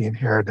Wilpons. He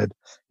inherited,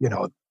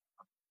 the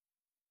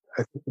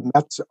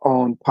Mets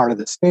own part of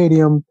the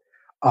stadium.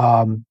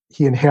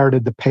 He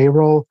inherited the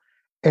payroll,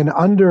 And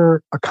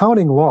under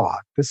accounting law,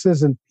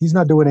 he's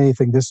not doing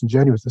anything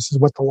disingenuous. This is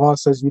what the law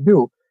says you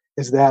do,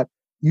 is that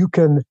you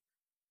can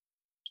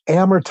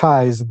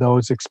amortize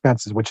those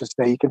expenses, which is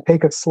that you can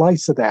take a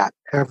slice of that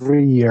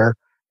every year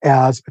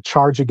as a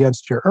charge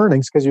against your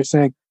earnings, because you're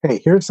saying, hey,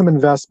 here's some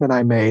investment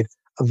I made.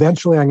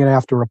 Eventually I'm going to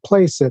have to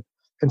replace it.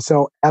 And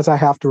so as I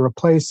have to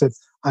replace it,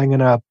 I'm going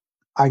to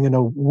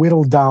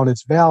whittle down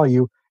its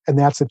value, and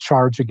that's a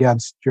charge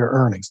against your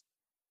earnings.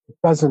 It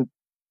doesn't,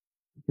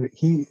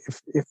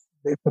 if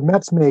the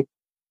Mets make,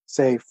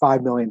 say,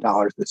 $5 million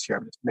this year,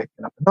 I'm just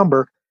making up a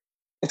number,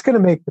 it's going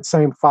to make the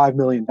same $5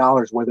 million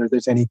whether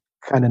there's any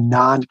kind of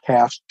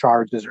non-cash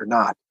charges or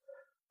not.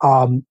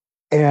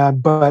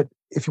 But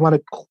if you want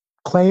to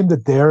claim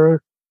that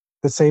they're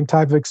the same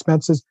type of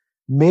expenses,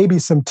 maybe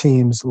some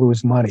teams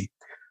lose money.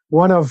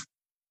 One of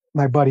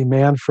my buddy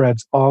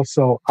Manfred's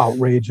also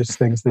outrageous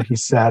things that he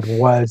said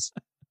was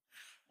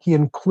he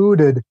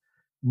included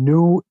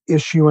new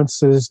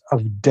issuances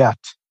of debt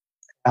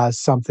as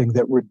something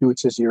that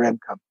reduces your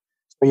income.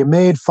 So you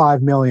made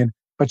 $5 million,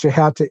 but you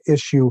had to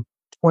issue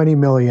 $20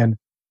 million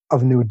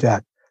of new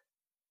debt.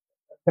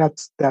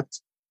 That's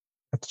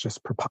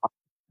just preposterous.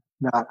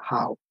 Not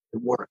how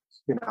it works.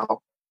 If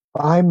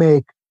I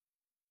make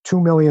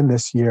 $2 million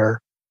this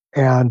year,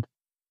 and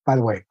by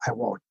the way, I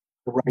won't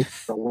write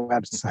the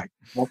website.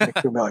 I won't make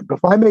 $2 million. But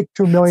if I make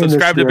 $2 million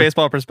subscribe this year, to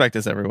Baseball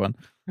Prospectus, everyone.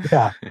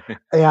 Yeah,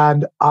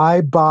 and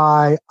I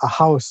buy a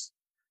house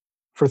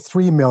for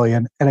 $3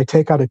 million, and I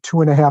take out a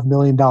 $2.5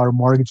 million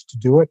mortgage to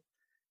do it,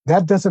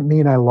 that doesn't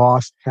mean I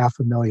lost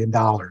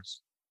 $500,000.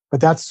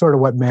 But that's sort of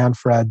what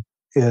Manfred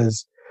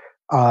is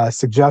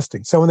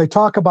suggesting. So when they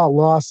talk about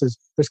losses,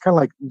 there's kind of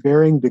like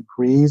varying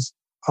degrees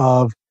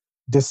of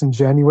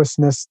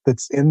disingenuousness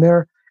that's in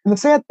there. And the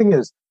sad thing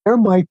is, there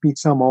might be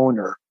some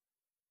owner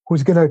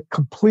who's going to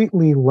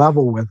completely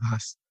level with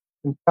us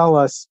and tell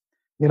us,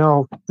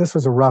 this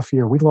was a rough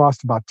year. We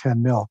lost about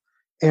 10 mil.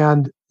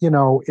 And,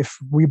 if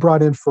we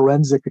brought in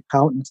forensic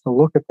accountants to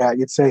look at that,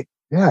 you'd say,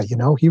 yeah,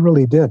 he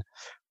really did.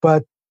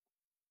 But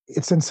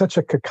it's in such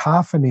a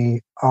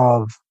cacophony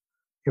of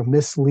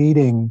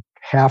misleading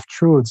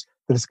half-truths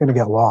that it's going to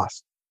get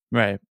lost.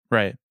 Right.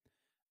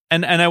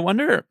 And I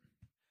wonder,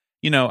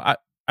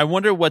 I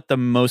wonder what the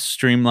most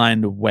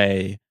streamlined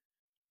way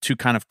to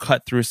kind of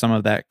cut through some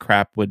of that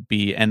crap would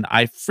be. And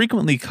I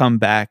frequently come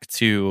back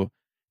to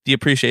the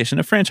appreciation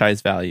of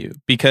franchise value,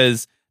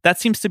 because that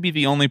seems to be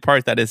the only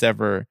part that is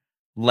ever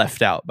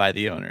left out by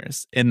the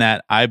owners. In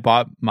that I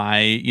bought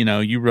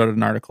you wrote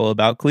an article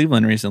about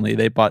Cleveland recently.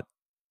 They bought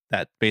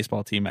that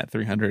baseball team at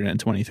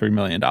 $323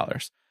 million.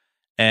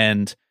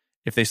 And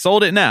if they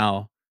sold it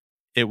now,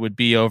 it would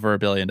be over $1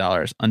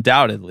 billion,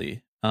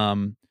 undoubtedly.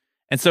 And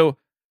so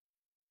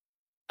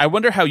I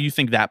wonder how you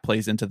think that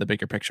plays into the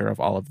bigger picture of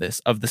all of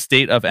this, of the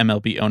state of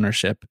MLB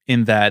ownership,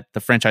 in that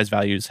the franchise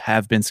values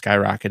have been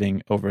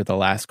skyrocketing over the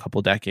last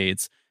couple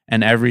decades,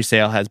 and every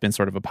sale has been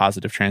sort of a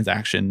positive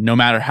transaction, no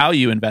matter how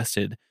you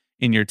invested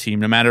in your team,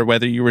 no matter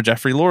whether you were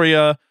Jeffrey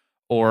Loria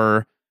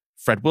or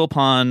Fred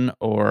Wilpon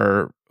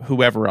or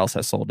whoever else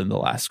has sold in the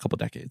last couple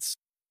decades.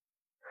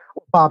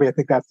 Bobby, I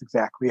think that's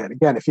exactly it.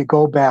 Again, if you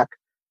go back,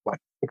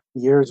 60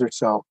 years or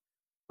so,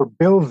 for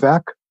Bill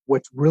Veeck,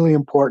 what's really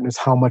important is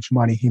how much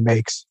money he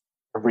makes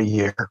every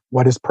year,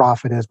 what his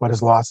profit is, what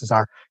his losses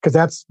are, because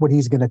that's what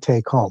he's going to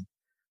take home.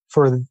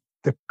 For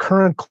the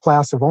current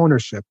class of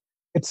ownership,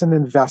 it's an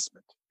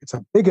investment. It's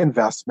a big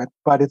investment,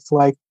 but it's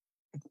like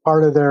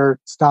part of their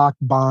stock,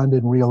 bond,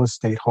 and real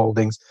estate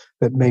holdings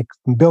that make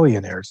them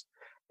billionaires.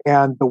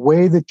 And the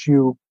way that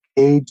you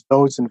gauge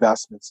those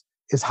investments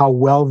is how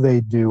well they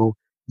do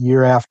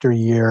year after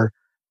year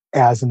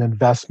as an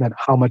investment,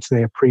 how much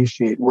they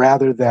appreciate,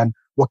 rather than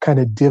what kind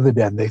of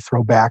dividend they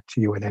throw back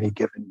to you in any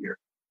given year.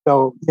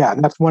 So, yeah,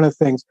 and that's one of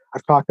the things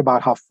I've talked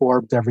about, how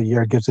Forbes every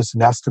year gives us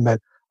an estimate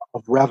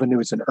of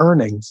revenues and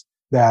earnings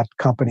that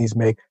companies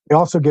make. They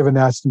also give an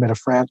estimate of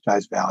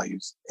franchise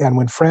values. And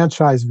when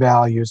franchise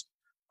values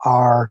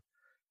are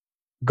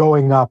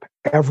going up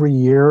every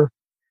year,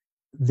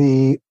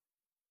 the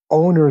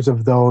owners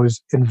of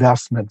those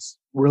investments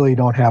really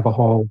don't have a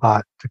whole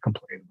lot to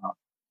complain about.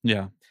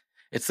 Yeah.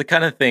 It's the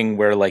kind of thing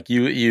where, like,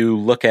 you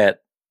look at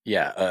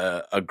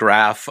a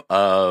graph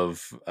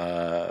of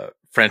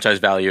franchise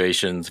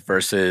valuations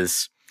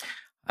versus,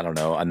 I don't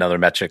know, another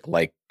metric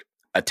like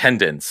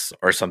attendance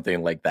or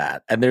something like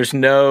that, and there's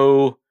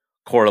no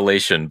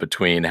correlation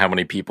between how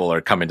many people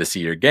are coming to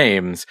see your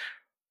games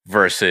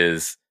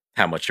versus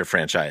how much your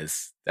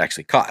franchise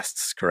actually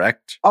costs.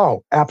 Correct?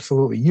 Oh,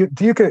 absolutely. You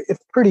can.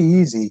 It's pretty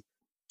easy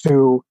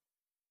to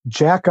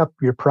jack up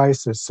your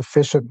prices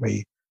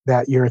sufficiently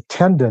that your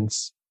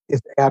attendance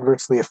is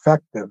adversely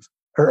affected,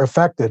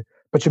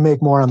 but you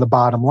make more on the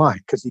bottom line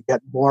because you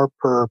get more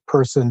per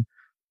person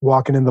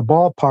walking in the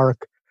ballpark,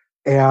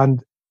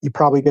 and you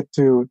probably get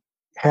to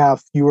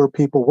have fewer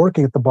people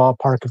working at the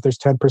ballpark if there's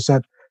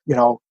 10%,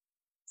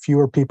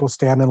 fewer people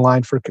stand in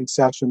line for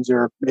concessions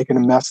or making a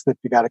mess that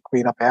you got to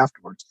clean up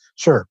afterwards.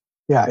 Sure.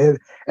 Yeah.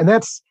 And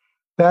that's,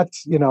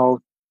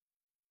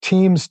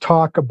 teams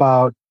talk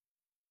about,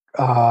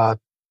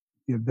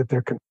 that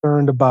they're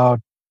concerned about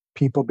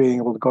people being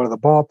able to go to the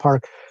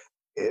ballpark.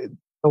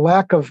 The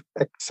lack of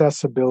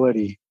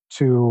accessibility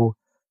to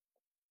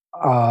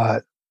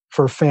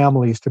for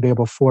families to be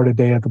able to afford a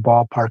day at the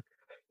ballpark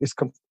is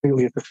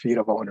completely at the feet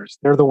of owners.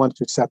 They're the ones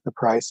who set the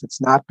price.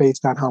 It's not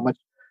based on how much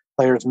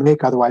players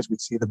make. Otherwise, we'd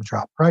see them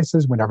drop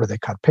prices whenever they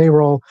cut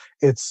payroll.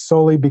 It's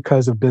solely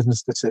because of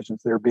business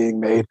decisions that are being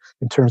made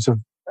in terms of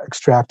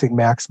extracting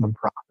maximum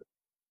profit.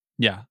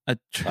 Yeah,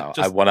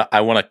 I want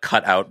to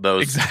cut out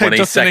those 20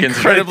 just seconds. An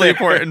incredibly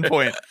important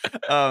point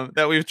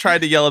that we've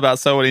tried to yell about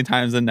so many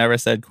times and never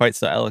said quite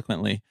so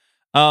eloquently.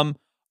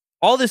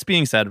 All this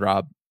being said,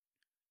 Rob,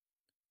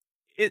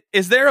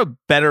 is there a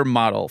better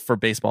model for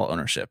baseball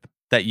ownership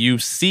that you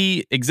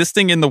see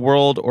existing in the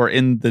world or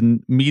in the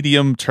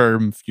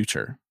medium-term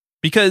future?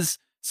 Because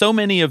so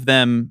many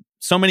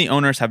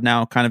owners have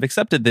now kind of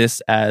accepted this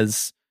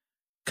as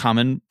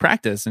common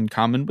practice and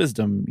common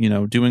wisdom,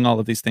 doing all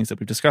of these things that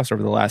we've discussed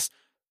over the last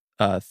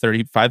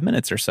 35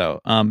 minutes or so.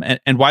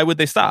 And why would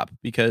they stop?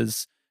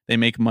 Because they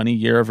make money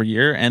year over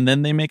year, and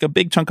then they make a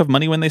big chunk of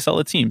money when they sell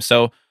a team.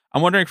 So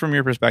I'm wondering, from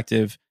your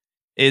perspective,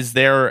 is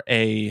there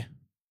a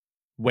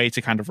way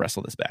to kind of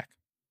wrestle this back?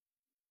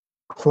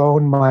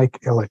 Clone Mike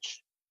Ilitch.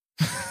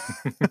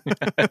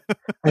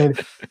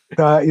 And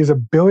he's a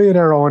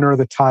billionaire owner of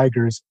the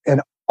Tigers, and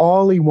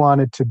all he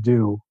wanted to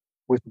do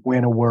was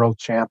win a world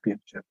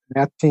championship.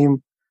 That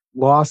team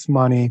lost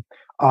money.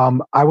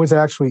 I was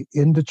actually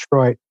in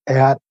Detroit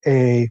at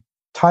a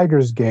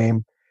Tigers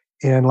game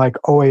in like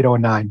 08,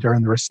 09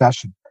 during the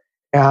recession.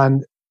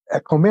 And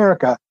at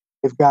Comerica,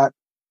 they've got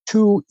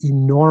two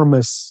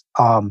enormous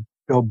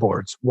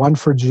billboards, one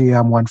for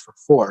GM, one for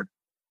Ford,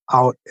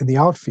 out in the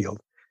outfield.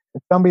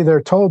 And somebody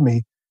there told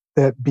me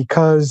that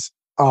because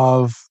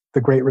of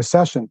the Great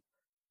Recession,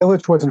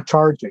 Ilitch wasn't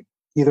charging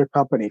either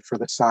company for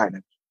the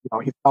signage.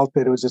 He felt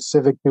that it was a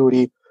civic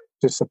duty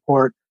to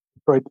support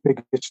Detroit's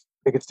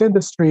biggest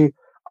industry.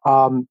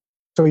 So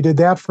he did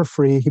that for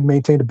free. He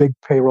maintained a big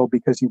payroll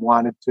because he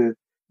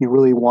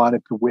really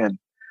wanted to win.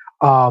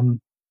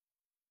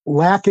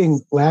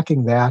 Lacking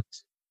that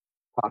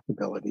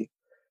possibility,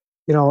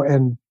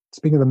 and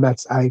speaking of the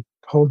Mets, I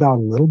hold out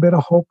a little bit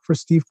of hope for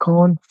Steve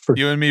Cohen. For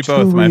you and me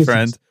both, my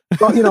friend.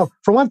 Well,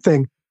 for one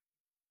thing,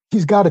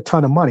 he's got a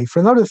ton of money. For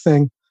another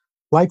thing,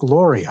 like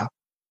Loria,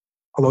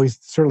 although he's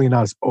certainly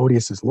not as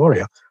odious as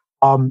Loria,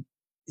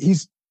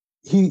 he's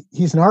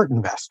an art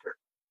investor.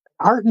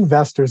 Art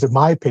investors, in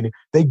my opinion,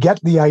 they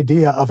get the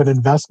idea of an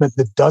investment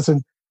that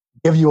doesn't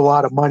give you a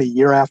lot of money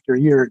year after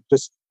year, it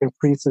just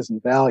increases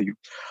in value.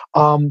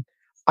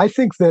 I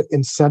think that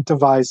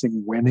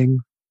incentivizing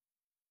winning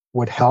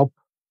would help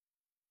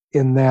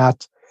in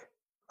that,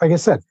 like I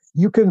said,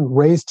 you can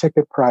raise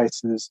ticket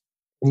prices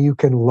and you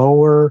can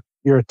lower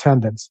your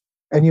attendance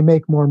and you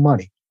make more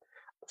money.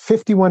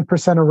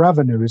 51% of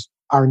revenues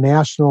are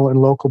national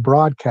and local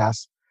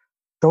broadcasts.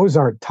 Those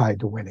aren't tied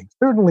to winning.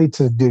 Certainly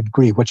to the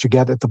degree what you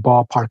get at the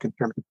ballpark in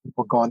terms of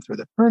people going through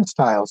the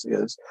turnstiles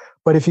is.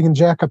 But if you can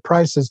jack up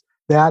prices,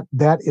 that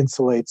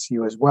insulates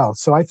you as well.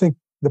 So I think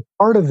the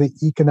part of the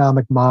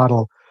economic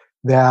model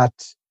that,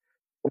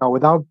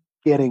 without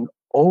getting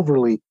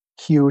overly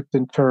cute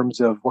in terms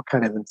of what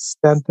kind of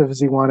incentives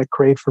you want to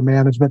create for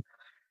management,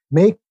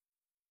 make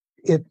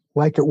it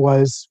like it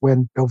was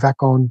when Bill Veeck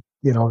owned,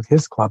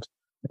 his clubs.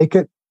 Make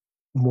it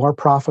more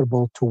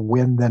profitable to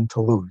win than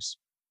to lose.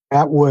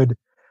 That would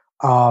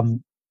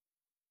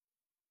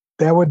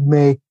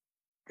make,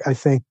 I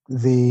think,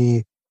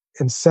 the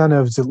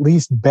incentives at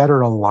least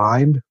better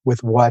aligned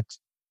with what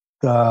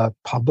the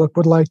public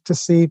would like to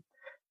see.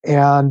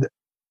 And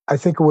I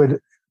think it would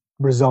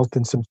result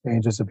in some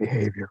changes of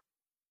behavior.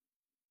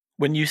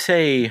 When you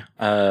say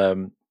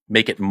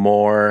make it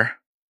more,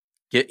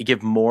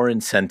 give more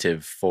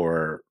incentive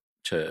to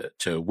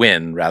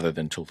win rather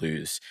than to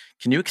lose,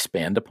 can you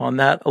expand upon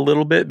that a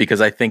little bit?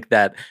 Because I think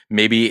that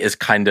maybe is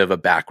kind of a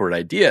backward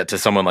idea to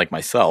someone like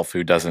myself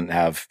who doesn't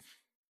have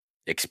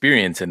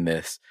experience in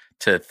this,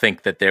 to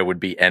think that there would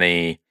be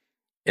any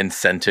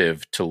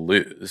incentive to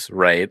lose,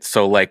 right?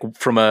 So like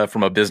from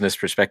a business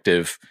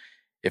perspective,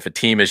 if a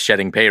team is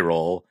shedding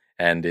payroll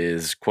and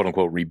is quote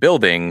unquote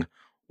rebuilding,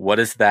 what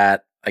does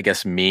that, I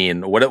guess,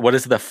 mean? What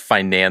is the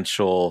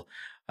financial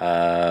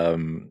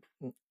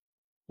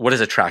what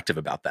is attractive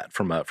about that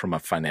from a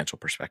financial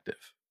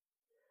perspective?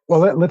 Well,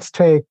 let's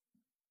take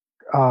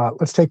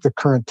the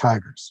current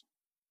Tigers,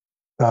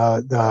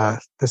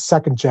 the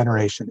second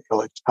generation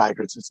Ilitch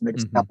Tigers as an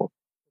example. Mm-hmm.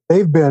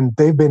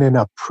 They've been in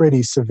a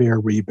pretty severe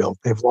rebuild.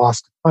 They've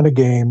lost a ton of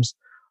games.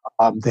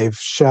 They've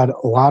shed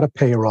a lot of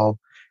payroll.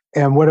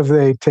 And what have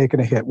they taken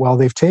a hit? Well,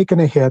 they've taken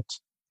a hit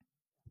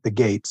at the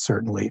gate,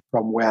 certainly,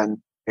 from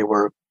when they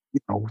were,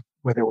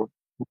 when they were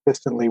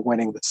consistently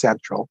winning the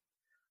Central.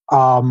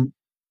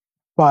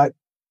 But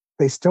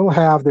they still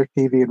have their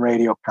TV and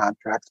radio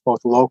contracts, both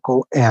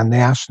local and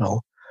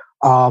national.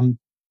 I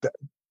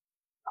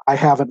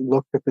haven't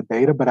looked at the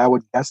data, but I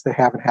would guess they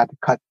haven't had to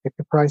cut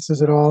ticket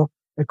prices at all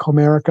at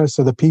Comerica.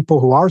 So the people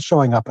who are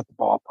showing up at the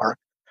ballpark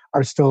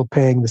are still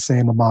paying the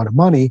same amount of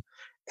money.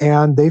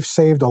 and they've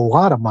saved a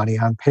lot of money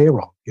on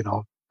payroll.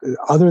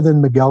 Other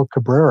than Miguel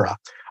Cabrera,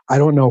 I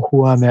don't know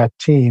who on that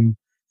team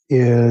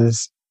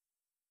is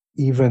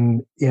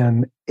even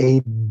in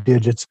 8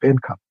 digits of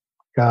income.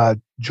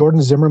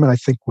 Jordan Zimmerman, I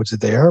think, was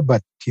there,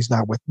 but he's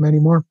not with them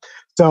anymore.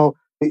 So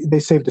they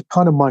saved a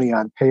ton of money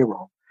on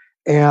payroll.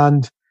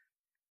 And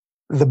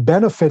the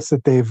benefits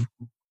that they've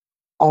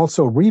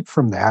also reaped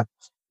from that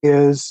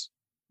is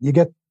you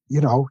get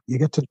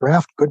to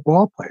draft good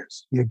ball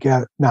players.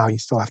 Now you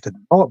still have to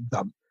develop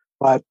them,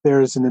 but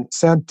there's an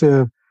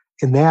incentive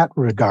in that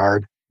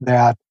regard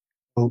that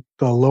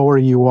the lower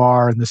you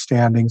are in the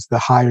standings, the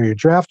higher your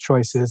draft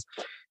choice is.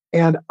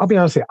 And I'll be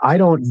honest with you, I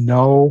don't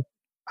know.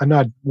 I'm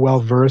not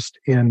well versed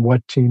in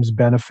what teams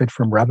benefit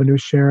from revenue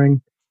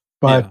sharing,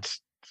 but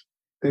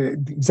the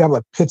example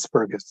of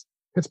Pittsburgh's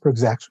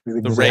actually the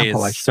example Rays,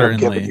 I should have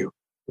given you.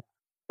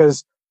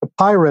 Because the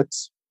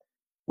Pirates,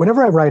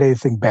 whenever I write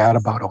anything bad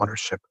about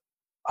ownership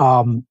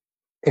and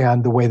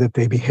the way that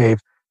they behave,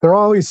 there are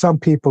always some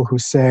people who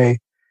say,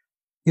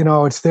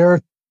 it's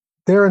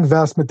their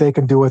investment, they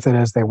can do with it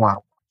as they want.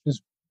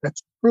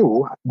 That's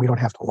true. We don't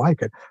have to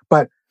like it.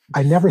 But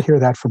I never hear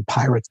that from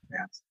Pirates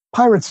fans.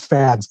 Pirates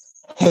fans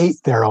hate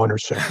their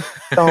ownership.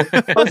 So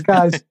those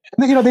guys,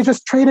 they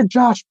just traded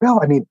Josh Bell.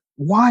 I mean,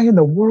 why in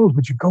the world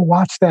would you go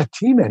watch that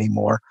team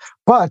anymore?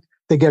 But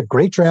they get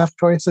great draft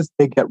choices.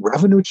 They get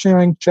revenue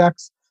sharing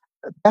checks.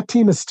 That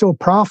team is still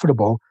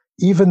profitable,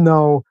 even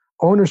though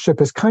ownership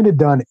is kind of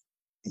done.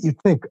 You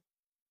think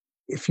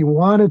if you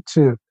wanted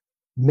to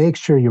make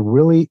sure you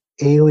really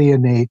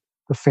alienate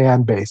the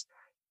fan base,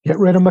 get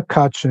rid of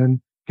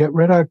McCutchen, get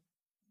rid of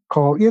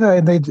Cole,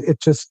 and it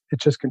just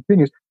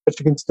continues, but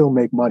you can still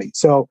make money.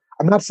 So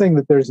I'm not saying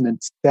that there's an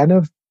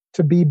incentive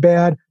to be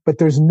bad, but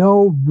there's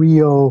no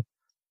real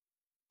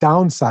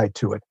downside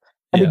to it.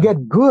 And to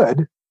get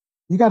good,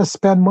 you got to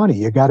spend money.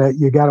 You got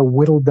to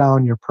whittle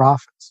down your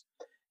profits.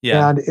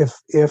 Yeah. And if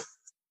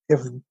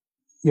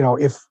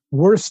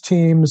worse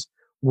teams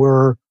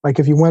were like,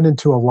 if you went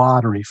into a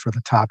lottery for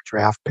the top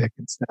draft pick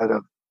instead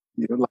of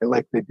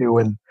like they do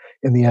in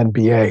the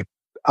NBA,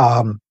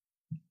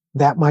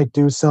 that might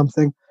do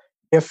something.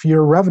 If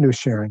your revenue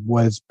sharing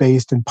was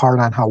based in part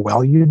on how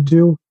well you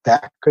do,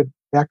 that could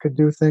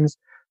do things.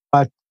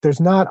 But there's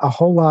not a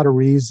whole lot of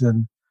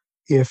reason,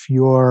 if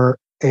you're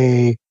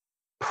a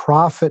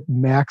profit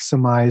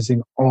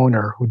maximizing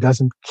owner who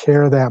doesn't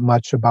care that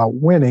much about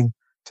winning,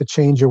 to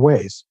change your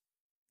ways.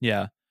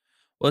 Yeah.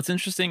 Well, it's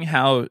interesting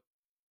how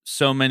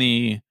so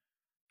many,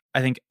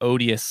 I think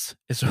odious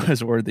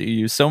is a word that you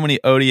use, so many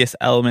odious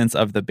elements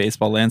of the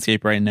baseball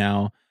landscape right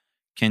now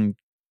can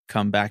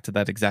come back to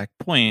that exact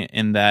point,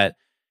 in that,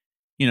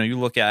 you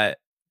look at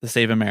the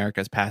Save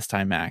America's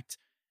Pastime Act,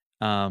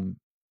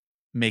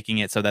 making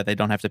it so that they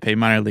don't have to pay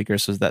minor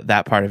leaguers, so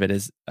that part of it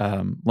is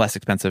less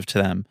expensive to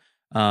them.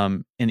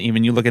 And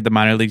even you look at the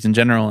minor leagues in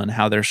general and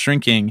how they're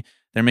shrinking,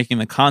 they're making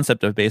the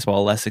concept of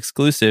baseball less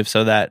exclusive,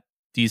 so that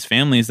these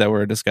families that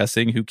we're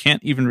discussing, who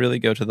can't even really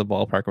go to the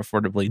ballpark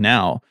affordably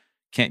now,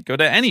 can't go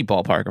to any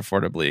ballpark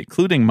affordably,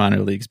 including minor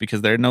leagues,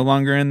 because they're no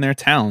longer in their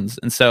towns.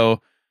 And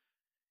so,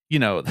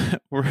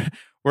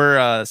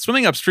 we're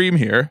swimming upstream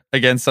here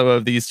against some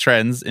of these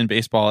trends in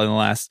baseball in the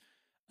last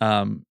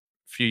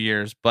few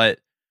years. But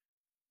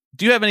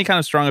do you have any kind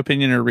of strong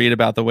opinion or read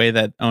about the way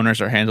that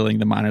owners are handling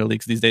the minor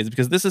leagues these days?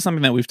 Because this is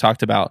something that we've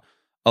talked about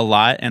a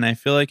lot, and I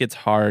feel like it's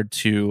hard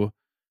to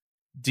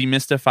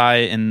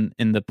demystify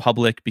in the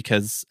public,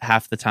 because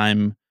half the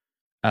time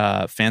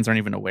fans aren't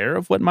even aware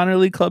of what minor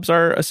league clubs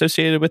are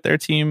associated with their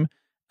team,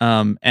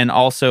 and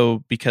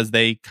also because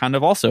they kind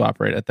of also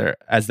operate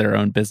as their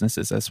own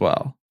businesses as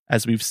well,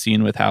 as we've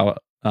seen with how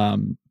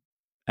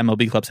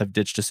MLB clubs have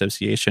ditched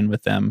association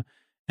with them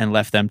and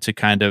left them to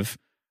kind of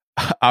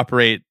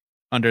operate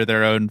under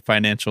their own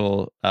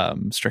financial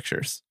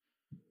strictures.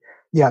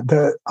 Yeah,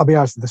 I'll be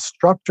honest, the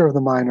structure of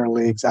the minor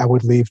leagues, I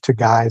would leave to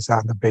guys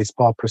on the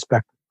Baseball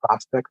Prospective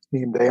Prospects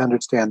team. They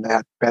understand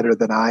that better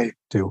than I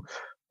do.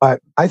 But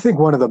I think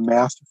one of the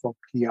masterful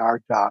PR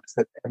jobs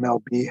that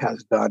MLB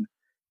has done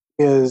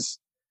is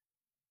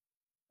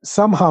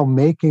somehow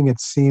making it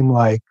seem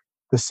like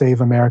the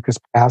Save America's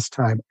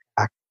Pastime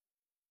Act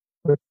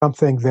was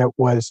something that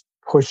was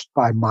pushed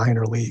by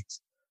minor leagues.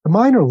 The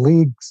minor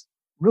leagues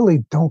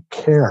really don't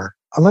care,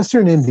 unless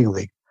you're an indie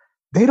league.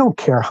 They don't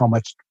care how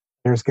much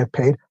players get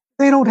paid.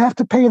 They don't have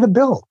to pay the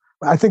bill.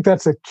 I think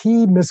that's a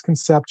key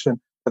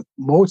misconception that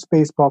most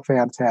baseball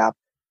fans have,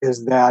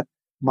 is that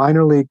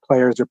minor league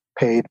players are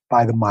paid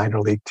by the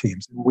minor league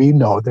teams. We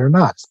know they're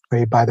not. It's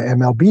paid by the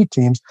MLB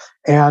teams.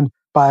 And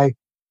by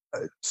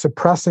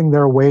suppressing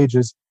their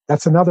wages,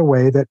 that's another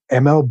way that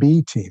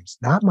MLB teams,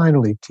 not minor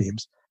league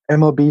teams,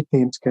 MLB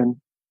teams can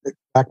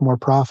expect more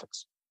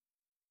profits.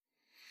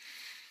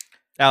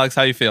 Alex,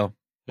 how you feel?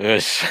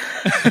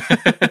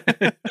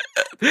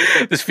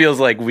 This feels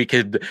like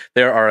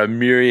there are a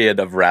myriad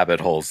of rabbit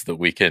holes that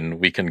we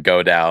can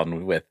go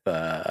down with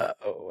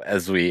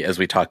as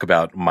we talk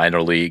about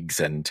minor leagues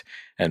and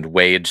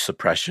wage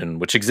suppression,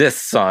 which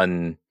exists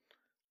on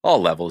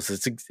all levels.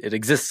 It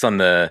exists on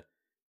the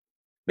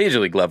major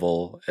league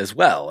level as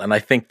well. And I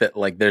think that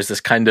like there's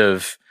this kind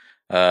of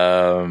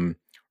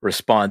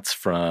response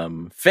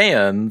from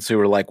fans who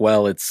are like,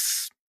 well,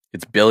 it's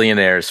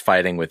billionaires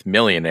fighting with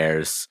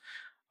millionaires.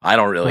 I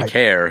don't really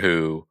care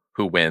who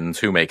wins,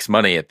 who makes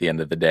money at the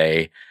end of the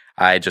day.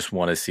 I just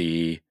want to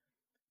see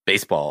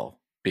baseball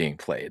being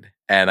played.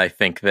 And I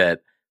think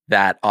that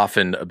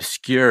often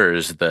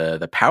obscures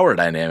the power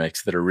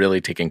dynamics that are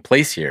really taking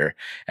place here.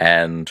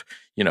 And,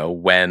 you know,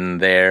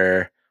 when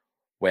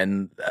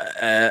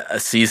a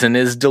season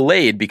is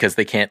delayed because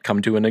they can't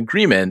come to an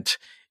agreement,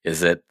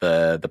 is it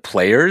the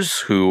players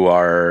who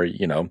are,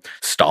 you know,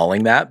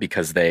 stalling that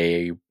because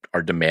they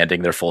are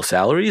demanding their full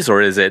salaries,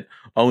 or is it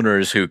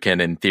owners who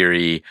can, in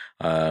theory,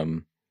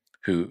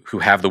 who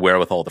have the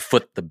wherewithal to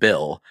foot the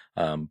bill,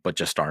 but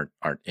just aren't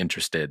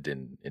interested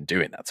in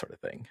doing that sort of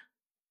thing?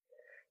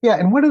 Yeah,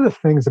 and one of the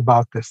things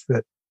about this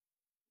that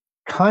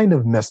kind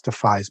of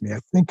mystifies me, I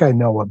think I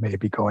know what may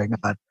be going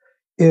on,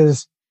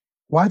 is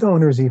why the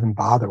owners even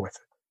bother with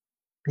it.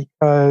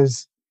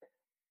 Because,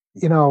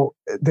 you know,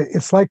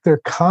 it's like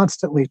they're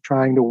constantly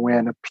trying to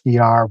win a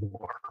PR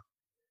war.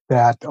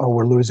 That, oh,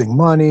 we're losing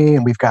money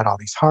and we've got all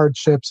these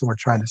hardships and we're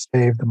trying to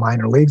save the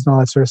minor leagues and all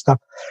that sort of stuff.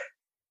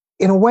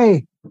 In a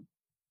way,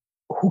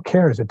 who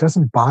cares? It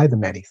doesn't buy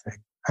them anything.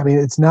 I mean,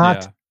 it's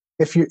not,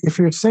 if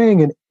you're saying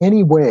in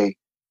any way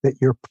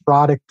that your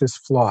product is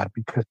flawed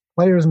because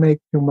players make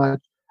too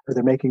much or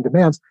they're making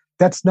demands,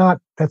 that's not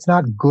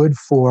good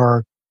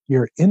for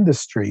your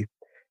industry.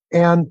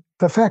 And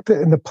the fact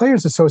that the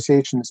Players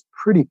Association is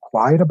pretty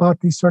quiet about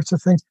these sorts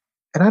of things,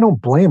 and I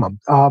don't blame them.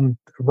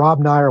 Rob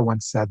Nair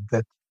once said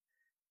that,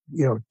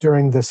 you know,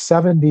 during the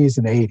 70s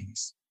and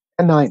 80s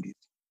and 90s,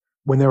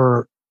 when there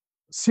were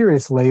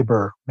serious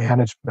labor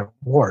management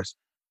wars,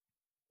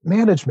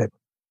 management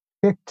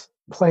kicked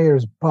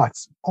players'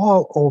 butts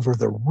all over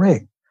the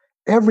ring.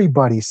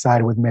 Everybody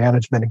sided with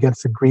management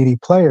against the greedy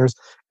players,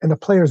 and the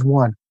players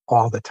won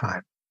all the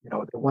time. You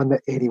know, they won the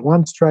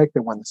 81 strike, they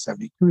won the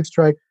 72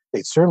 strike,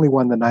 they certainly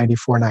won the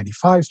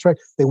 94-95 strike,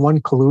 they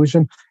won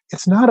collusion.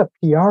 It's not a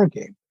PR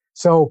game.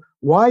 So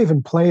why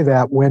even play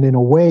that when in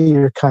a way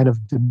you're kind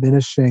of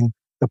diminishing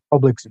the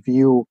public's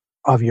view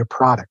of your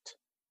product?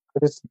 I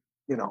just,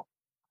 you know,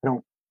 I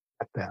don't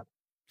get that.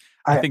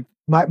 I think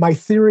my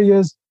theory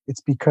is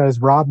it's because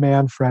Rob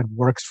Manfred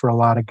works for a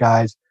lot of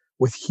guys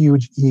with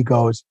huge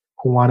egos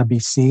who want to be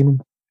seen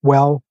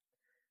well.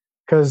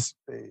 Because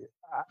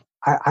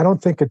I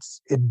don't think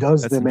it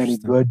does them any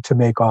good to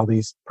make all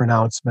these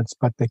pronouncements,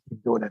 but they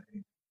keep doing it.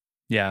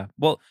 Yeah.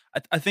 Well,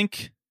 I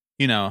think,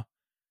 you know,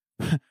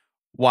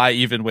 why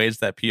even wage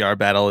that PR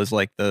battle is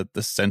like the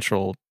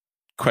central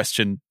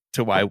question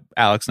to why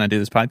Alex and I do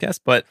this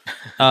podcast. But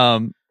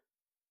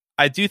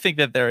I do think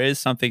that there is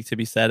something to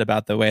be said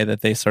about the way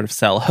that they sort of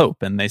sell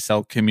hope and they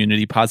sell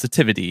community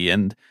positivity,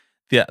 and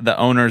the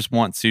owners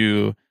want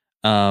to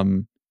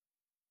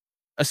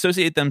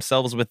associate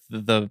themselves with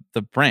the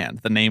brand,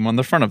 the name on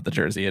the front of the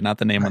jersey and not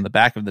the name on the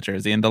back of the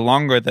jersey. And the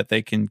longer that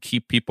they can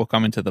keep people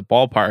coming to the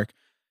ballpark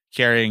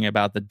caring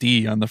about the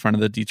D on the front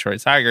of the Detroit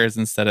Tigers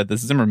instead of the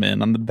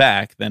Zimmerman on the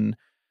back, then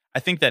I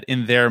think that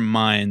in their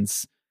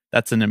minds,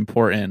 that's an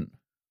important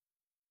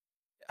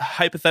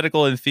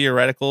hypothetical and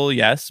theoretical,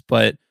 yes,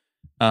 but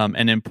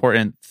an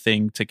important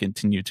thing to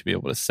continue to be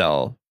able to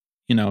sell,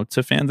 you know,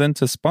 to fans and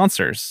to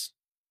sponsors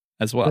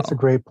as well. That's a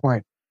great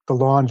point. The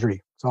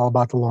laundry. It's all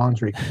about the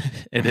laundry.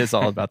 It is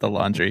all about the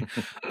laundry.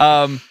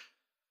 Rob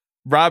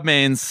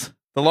Maines,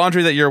 the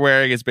laundry that you're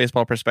wearing is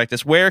Baseball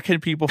Prospectus. Where can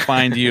people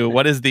find you?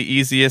 What is the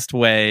easiest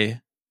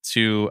way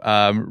to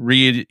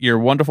read your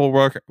wonderful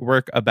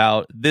work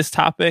about this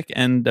topic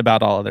and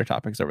about all other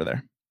topics over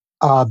there?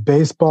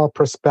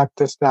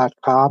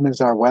 Baseballprospectus.com is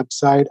our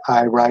website.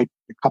 I write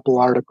a couple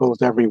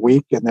articles every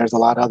week, and there's a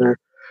lot of other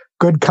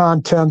good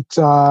content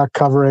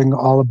covering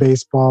all of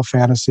baseball,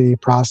 fantasy,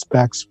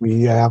 prospects.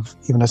 We have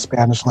even a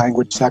Spanish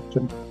language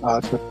section,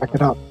 so check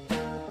it out.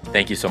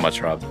 Thank you so much,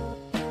 Rob.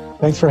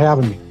 Thanks for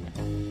having me.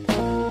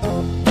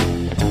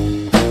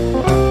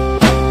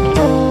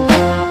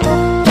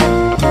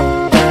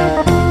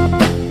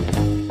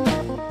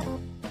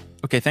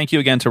 Okay, thank you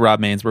again to Rob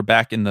Maines. We're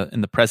back in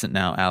the present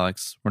now,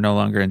 Alex. We're no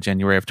longer in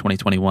January of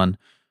 2021.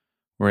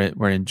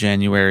 We're in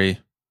January,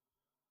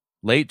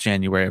 late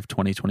January of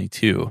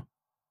 2022.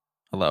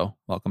 Hello,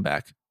 welcome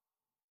back.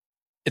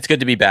 It's good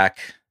to be back.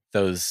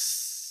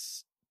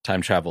 Those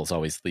time travels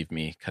always leave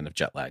me kind of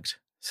jet lagged.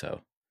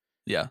 So,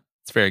 yeah,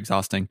 it's very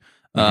exhausting.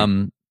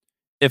 Mm-hmm.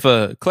 If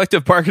a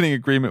collective bargaining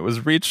agreement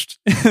was reached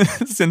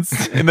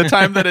since in the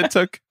time that it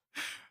took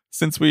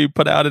since we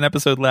put out an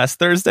episode last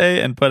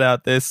Thursday and put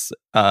out this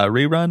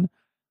rerun,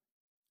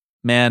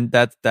 man,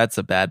 that's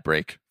a bad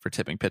break for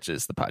Tipping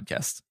Pitches, the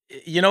podcast.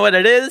 You know what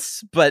it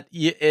is, but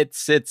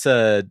it's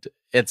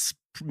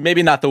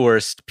maybe not the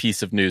worst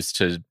piece of news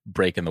to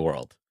break in the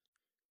world.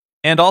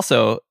 And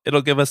also,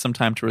 it'll give us some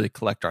time to really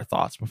collect our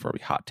thoughts before we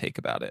hot take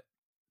about it.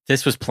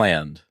 This was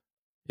planned,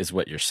 is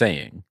what you're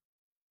saying,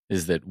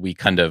 is that we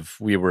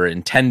were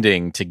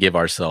intending to give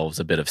ourselves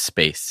a bit of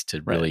space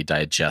to really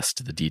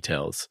digest the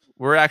details.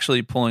 We're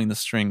actually pulling the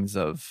strings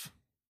of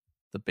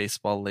the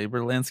baseball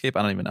labor landscape.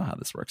 I don't even know how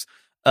this works.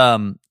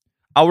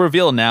 I'll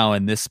reveal now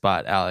in this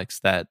spot, Alex,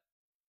 that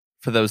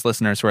for those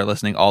listeners who are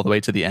listening all the way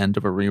to the end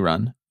of a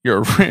rerun, you're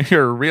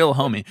a real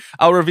homie.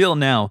 I'll reveal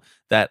now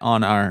that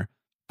on our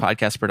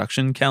podcast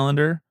production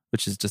calendar,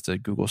 which is just a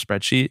Google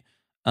spreadsheet,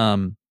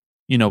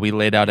 we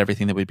laid out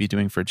everything that we'd be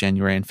doing for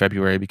January and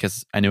February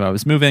because I knew I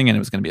was moving and it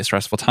was going to be a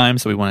stressful time.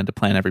 So we wanted to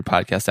plan every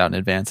podcast out in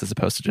advance as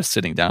opposed to just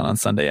sitting down on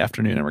Sunday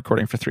afternoon and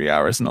recording for 3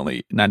 hours and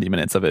only 90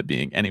 minutes of it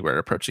being anywhere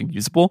approaching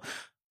usable.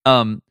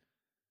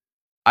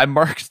 I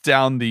marked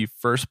down the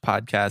first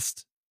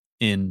podcast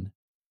in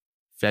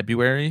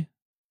February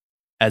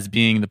as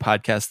being the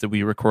podcast that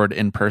we record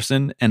in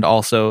person, and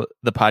also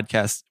the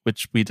podcast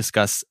which we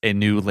discuss a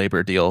new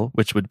labor deal,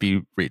 which would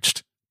be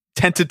reached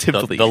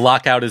tentatively. The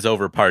lockout is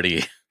over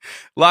party.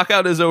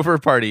 Lockout is over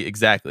party.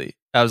 Exactly.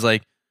 I was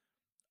like,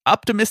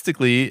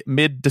 optimistically,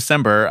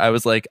 mid-December, I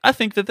was like, I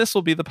think that this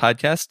will be the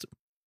podcast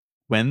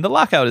when the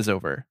lockout is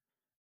over.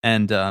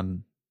 And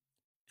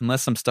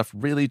unless some stuff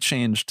really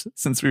changed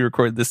since we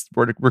recorded this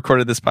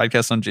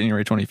podcast on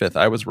January 25th,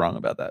 I was wrong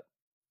about that.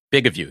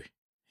 Big of you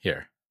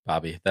here,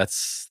 Bobby.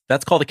 That's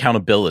called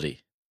accountability.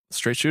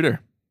 Straight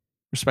shooter.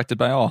 Respected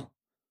by all.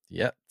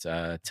 Yeah,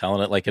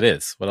 telling it like it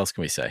is. What else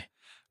can we say?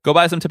 Go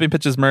buy some Tipping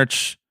Pitches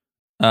merch.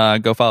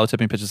 Go follow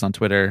Tipping Pitches on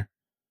Twitter.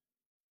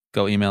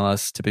 Go email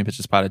us,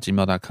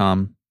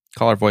 tippingpitchespod@gmail.com.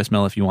 Call our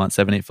voicemail if you want,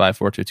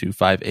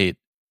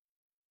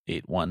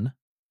 785-422-5881.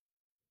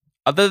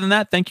 Other than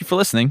that, thank you for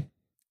listening,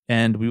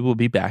 and we will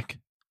be back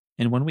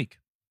in 1 week.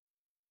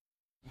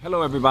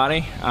 Hello,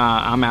 everybody.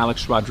 I'm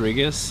Alex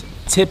Rodriguez.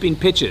 Tipping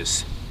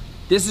Pitches.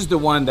 This is the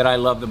one that I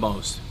love the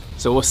most.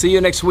 So we'll see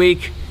you next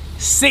week.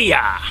 See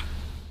ya!